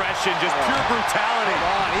his aggression, just pure brutality. Come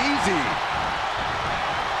on, easy.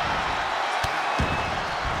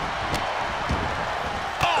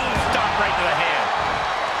 Oh, stop right to the hand.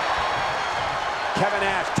 Kevin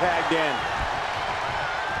Nash tagged in.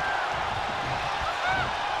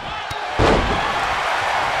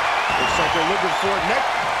 Looks like they're looking for it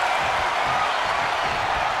next.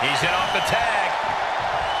 He's in off the tag.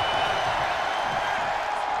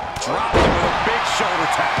 Dropped him with a big shoulder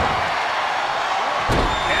tap.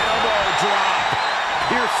 Elbow drop.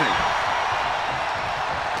 Piercing.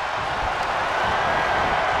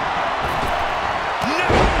 No!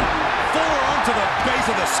 Forearm to the base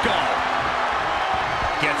of the skull.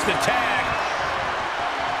 Gets the tag.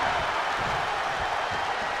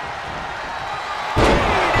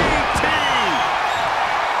 DDT.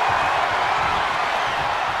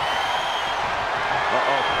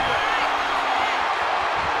 Uh-oh.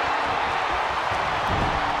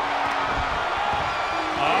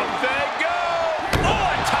 Up they go.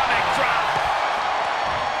 Oh, atomic drop.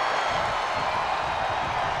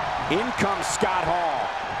 In comes Scott Hall.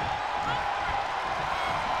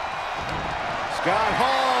 Scott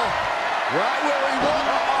Hall, right where he was.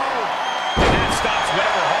 And that stops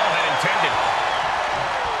whatever Hall had intended.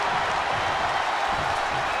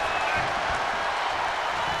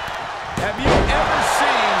 Have you ever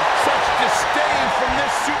seen such disdain from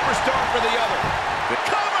this superstar for the other? The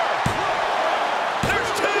cover!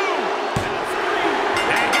 There's two!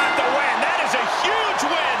 They got the win. That is a huge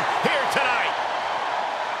win here tonight.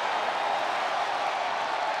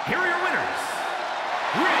 Here are your winners,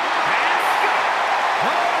 Rick and Scott,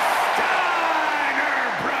 the Steiner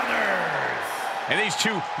Brothers. And these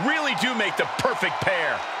two really do make the perfect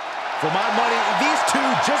pair. For my money, these two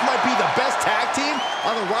just might be the best tag team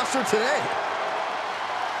on the roster today.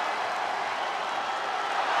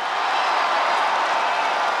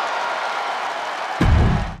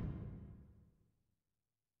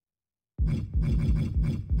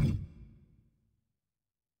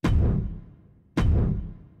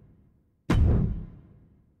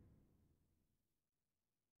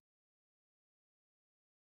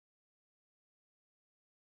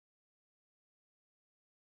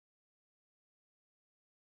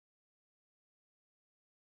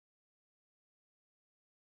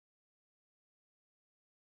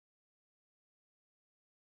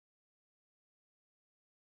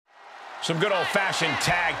 Some good old-fashioned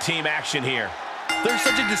tag team action here. There's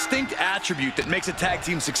such a distinct attribute that makes a tag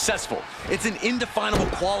team successful. It's an indefinable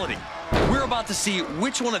quality. We're about to see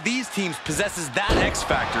which one of these teams possesses that X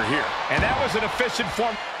factor here. And that was an efficient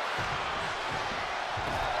form.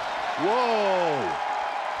 Whoa.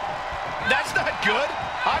 That's not good.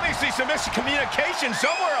 Obviously some miscommunication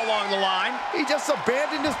somewhere along the line. He just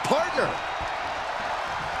abandoned his partner.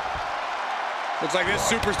 Looks like this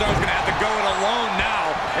superstar is going to have to go it alone now,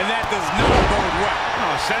 and that does not bode well.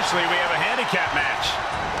 Well, essentially, we have a handicap match.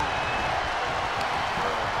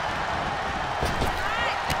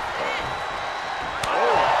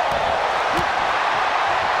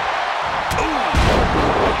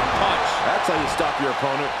 That's how you stop your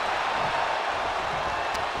opponent.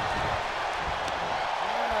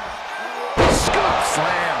 Scoop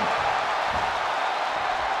slam.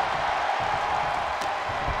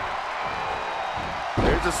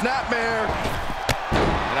 Here's a snapmare.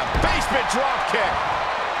 And a basement drop kick.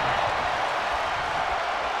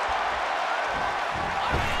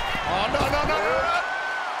 Oh, no, no, no, no,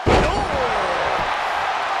 no. Oh.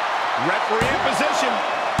 Referee in position.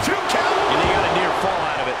 2 count. And he got a near fall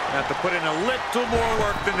out of it. Have to put in a little more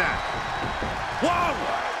work than that. Whoa!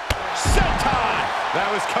 Senton! That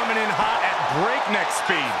was coming in hot at breakneck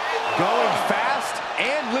speed. Going fast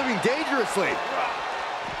and living dangerously.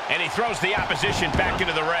 And he throws the opposition back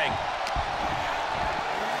into the ring.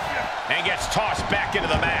 And gets tossed back into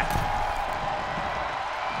the mat.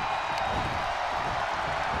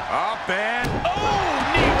 Up and... Oh!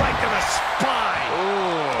 Knee right to the spine!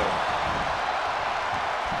 Oh.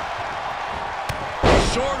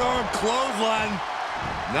 Short arm clothesline.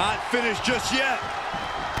 Not finished just yet.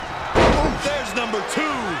 Oh, there's number 2.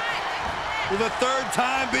 Will the third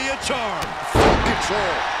time be a charm? Full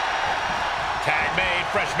control. Tag made,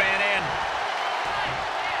 fresh man in.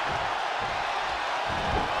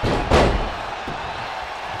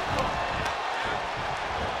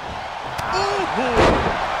 Ooh.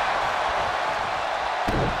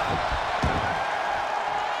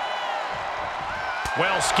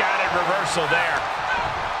 Well scattered reversal there.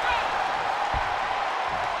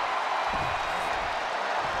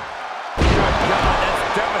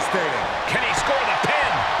 Devastating. Can he score the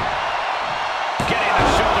pin? Getting the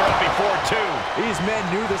shoulder up before 2. These men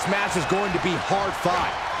knew this match was going to be hard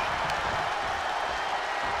fought.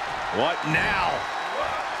 What now?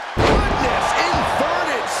 Goodness,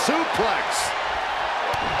 inverted suplex.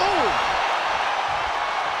 Oh!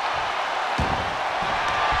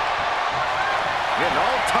 Getting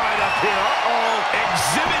all tied up here. Uh-oh.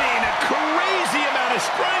 Exhibiting a crazy amount of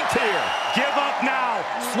strength here. Give up now.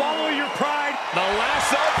 Swallow your pride. The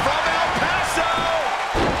lasso from El Paso.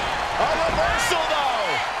 A reversal, though.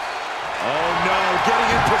 Oh, no, getting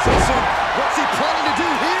in position. What's he planning to do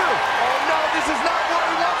here? Oh, no, this is not where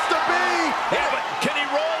he wants to be. Yeah, but can he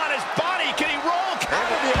roll on his body? Can he roll?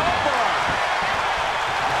 Cover the armbar.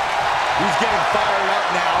 He's getting fired up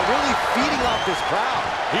now, really feeding off this crowd.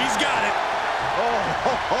 He's got it.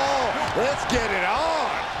 Oh, let's get it on.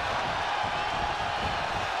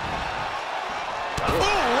 Ooh,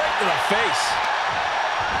 right to the face.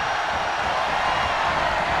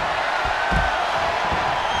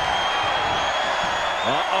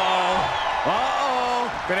 Uh-oh. Uh-oh.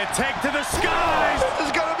 Gonna take to the skies. This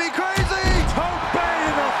is gonna be crazy. Tope to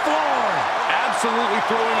the floor. Absolutely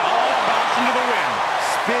throwing all caution to the wind.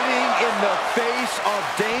 Spitting in the face of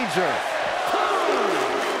danger.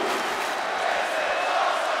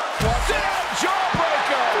 Down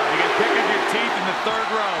jawbreaker. You can pick up your teeth in the 3rd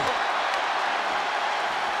row.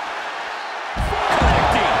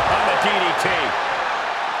 Connecting on the DDT.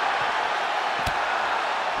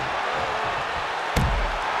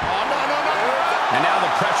 Oh, no, no, no. And now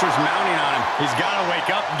the pressure's mounting on him. He's got to wake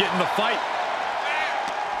up and get in the fight.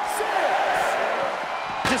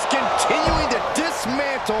 Just continuing to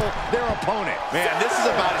dismantle their opponent. Man, this is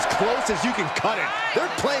about as close as you can cut it.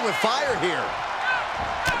 They're playing with fire here.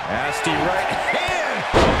 Nasty right hand.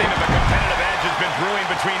 Something of a competitive edge has been brewing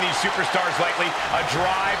between these superstars lately. A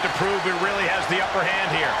drive to prove who really has the upper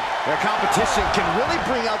hand here. Their competition can really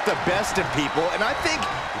bring out the best in people, and I think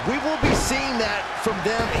we will be seeing that from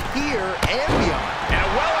them here and beyond. And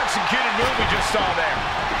a well-executed move we just saw there.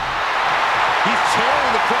 He's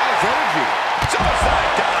channeling the crowd's energy.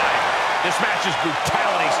 Suicide dive. This match's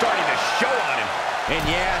brutality starting to show on him. And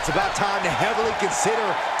yeah, it's about time to heavily consider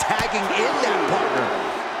tagging in that partner.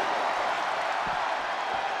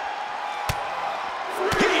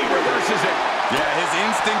 He reverses it. Yeah, his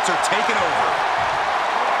instincts are taking over.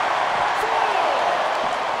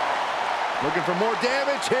 Looking for more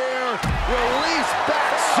damage here. Release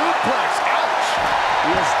back suplex. Ouch.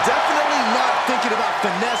 He was definitely not thinking about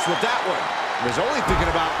finesse with that one. He was only thinking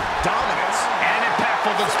about dominance. And an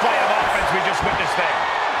impactful display of offense we just witnessed there.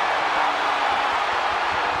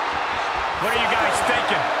 What are you guys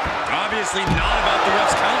thinking? Obviously not about the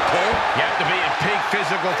ref's count, Cole. You have to be in peak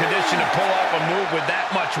physical condition to pull off a move with that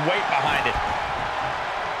much weight behind it.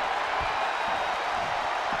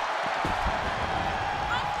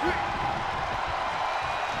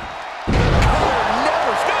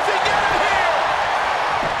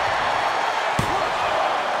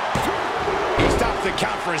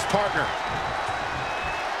 for his partner.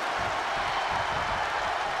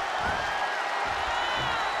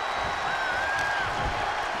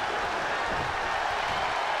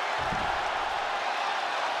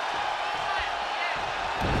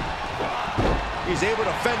 He's able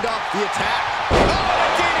to fend off the attack. Oh,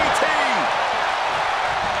 DDT!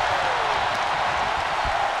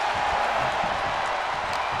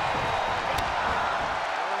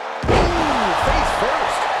 Ooh, face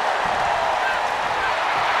first.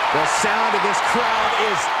 The sound of this crowd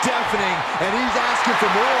is deafening, and he's asking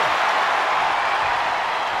for more.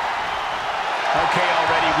 Okay,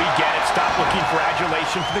 already, we get it. Stop looking for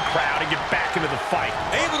adulation from the crowd and get back into the fight.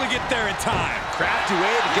 Able to get there in time. Crafty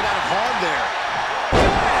way to get out of harm there.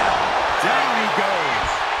 Down he goes.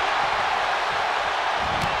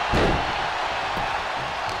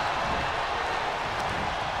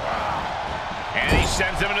 And he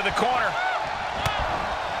sends him into the corner.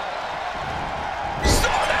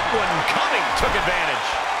 Saw that one coming. Took advantage.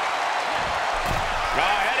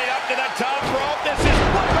 Heading up to the top rope. This is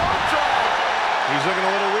one armdraw. He's looking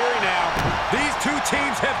a little weary now. These two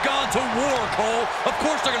teams have gone to war, Cole. Of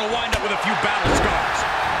course they're going to wind up with a few battle scars.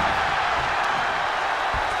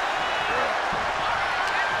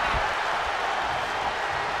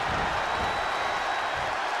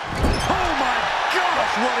 Oh my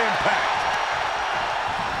gosh, what impact!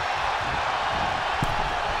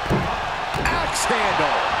 Axe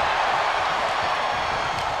handle.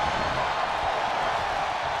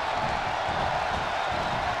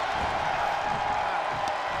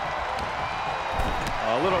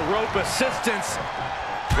 A little rope assistance.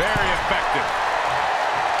 Very effective.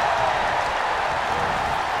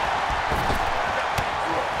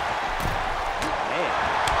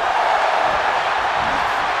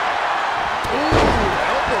 Ooh,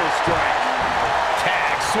 elbow strike.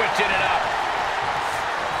 Tag, switching it up.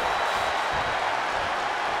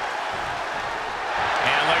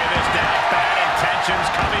 And look at this now. Bad intentions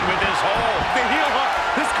coming with this hold. The heel hook.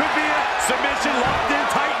 This could be it. Submission locked in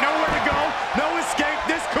tight. Nowhere to go. No escape.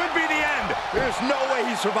 This could be the end. There's no way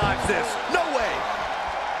he survives this. No way.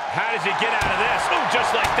 How does he get out of this? Oh,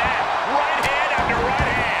 just like that. Right hand after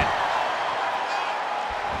right hand.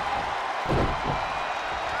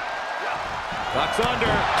 Ducks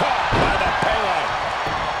under. Caught by the payload.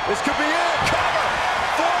 This could be it. Cover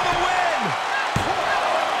for the win.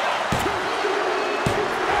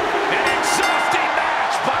 An exhausting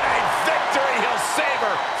match, but a victory he'll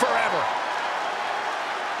savor forever.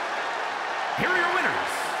 Here are your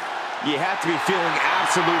winners. You have to be feeling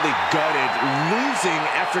absolutely gutted, losing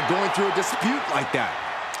after going through a dispute like that.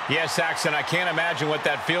 Yes, Saxon, I can't imagine what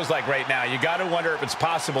that feels like right now. You got to wonder if it's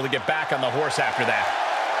possible to get back on the horse after that.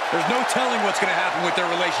 There's no telling what's going to happen with their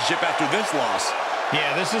relationship after this loss.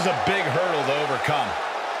 Yeah, this is a big hurdle to overcome.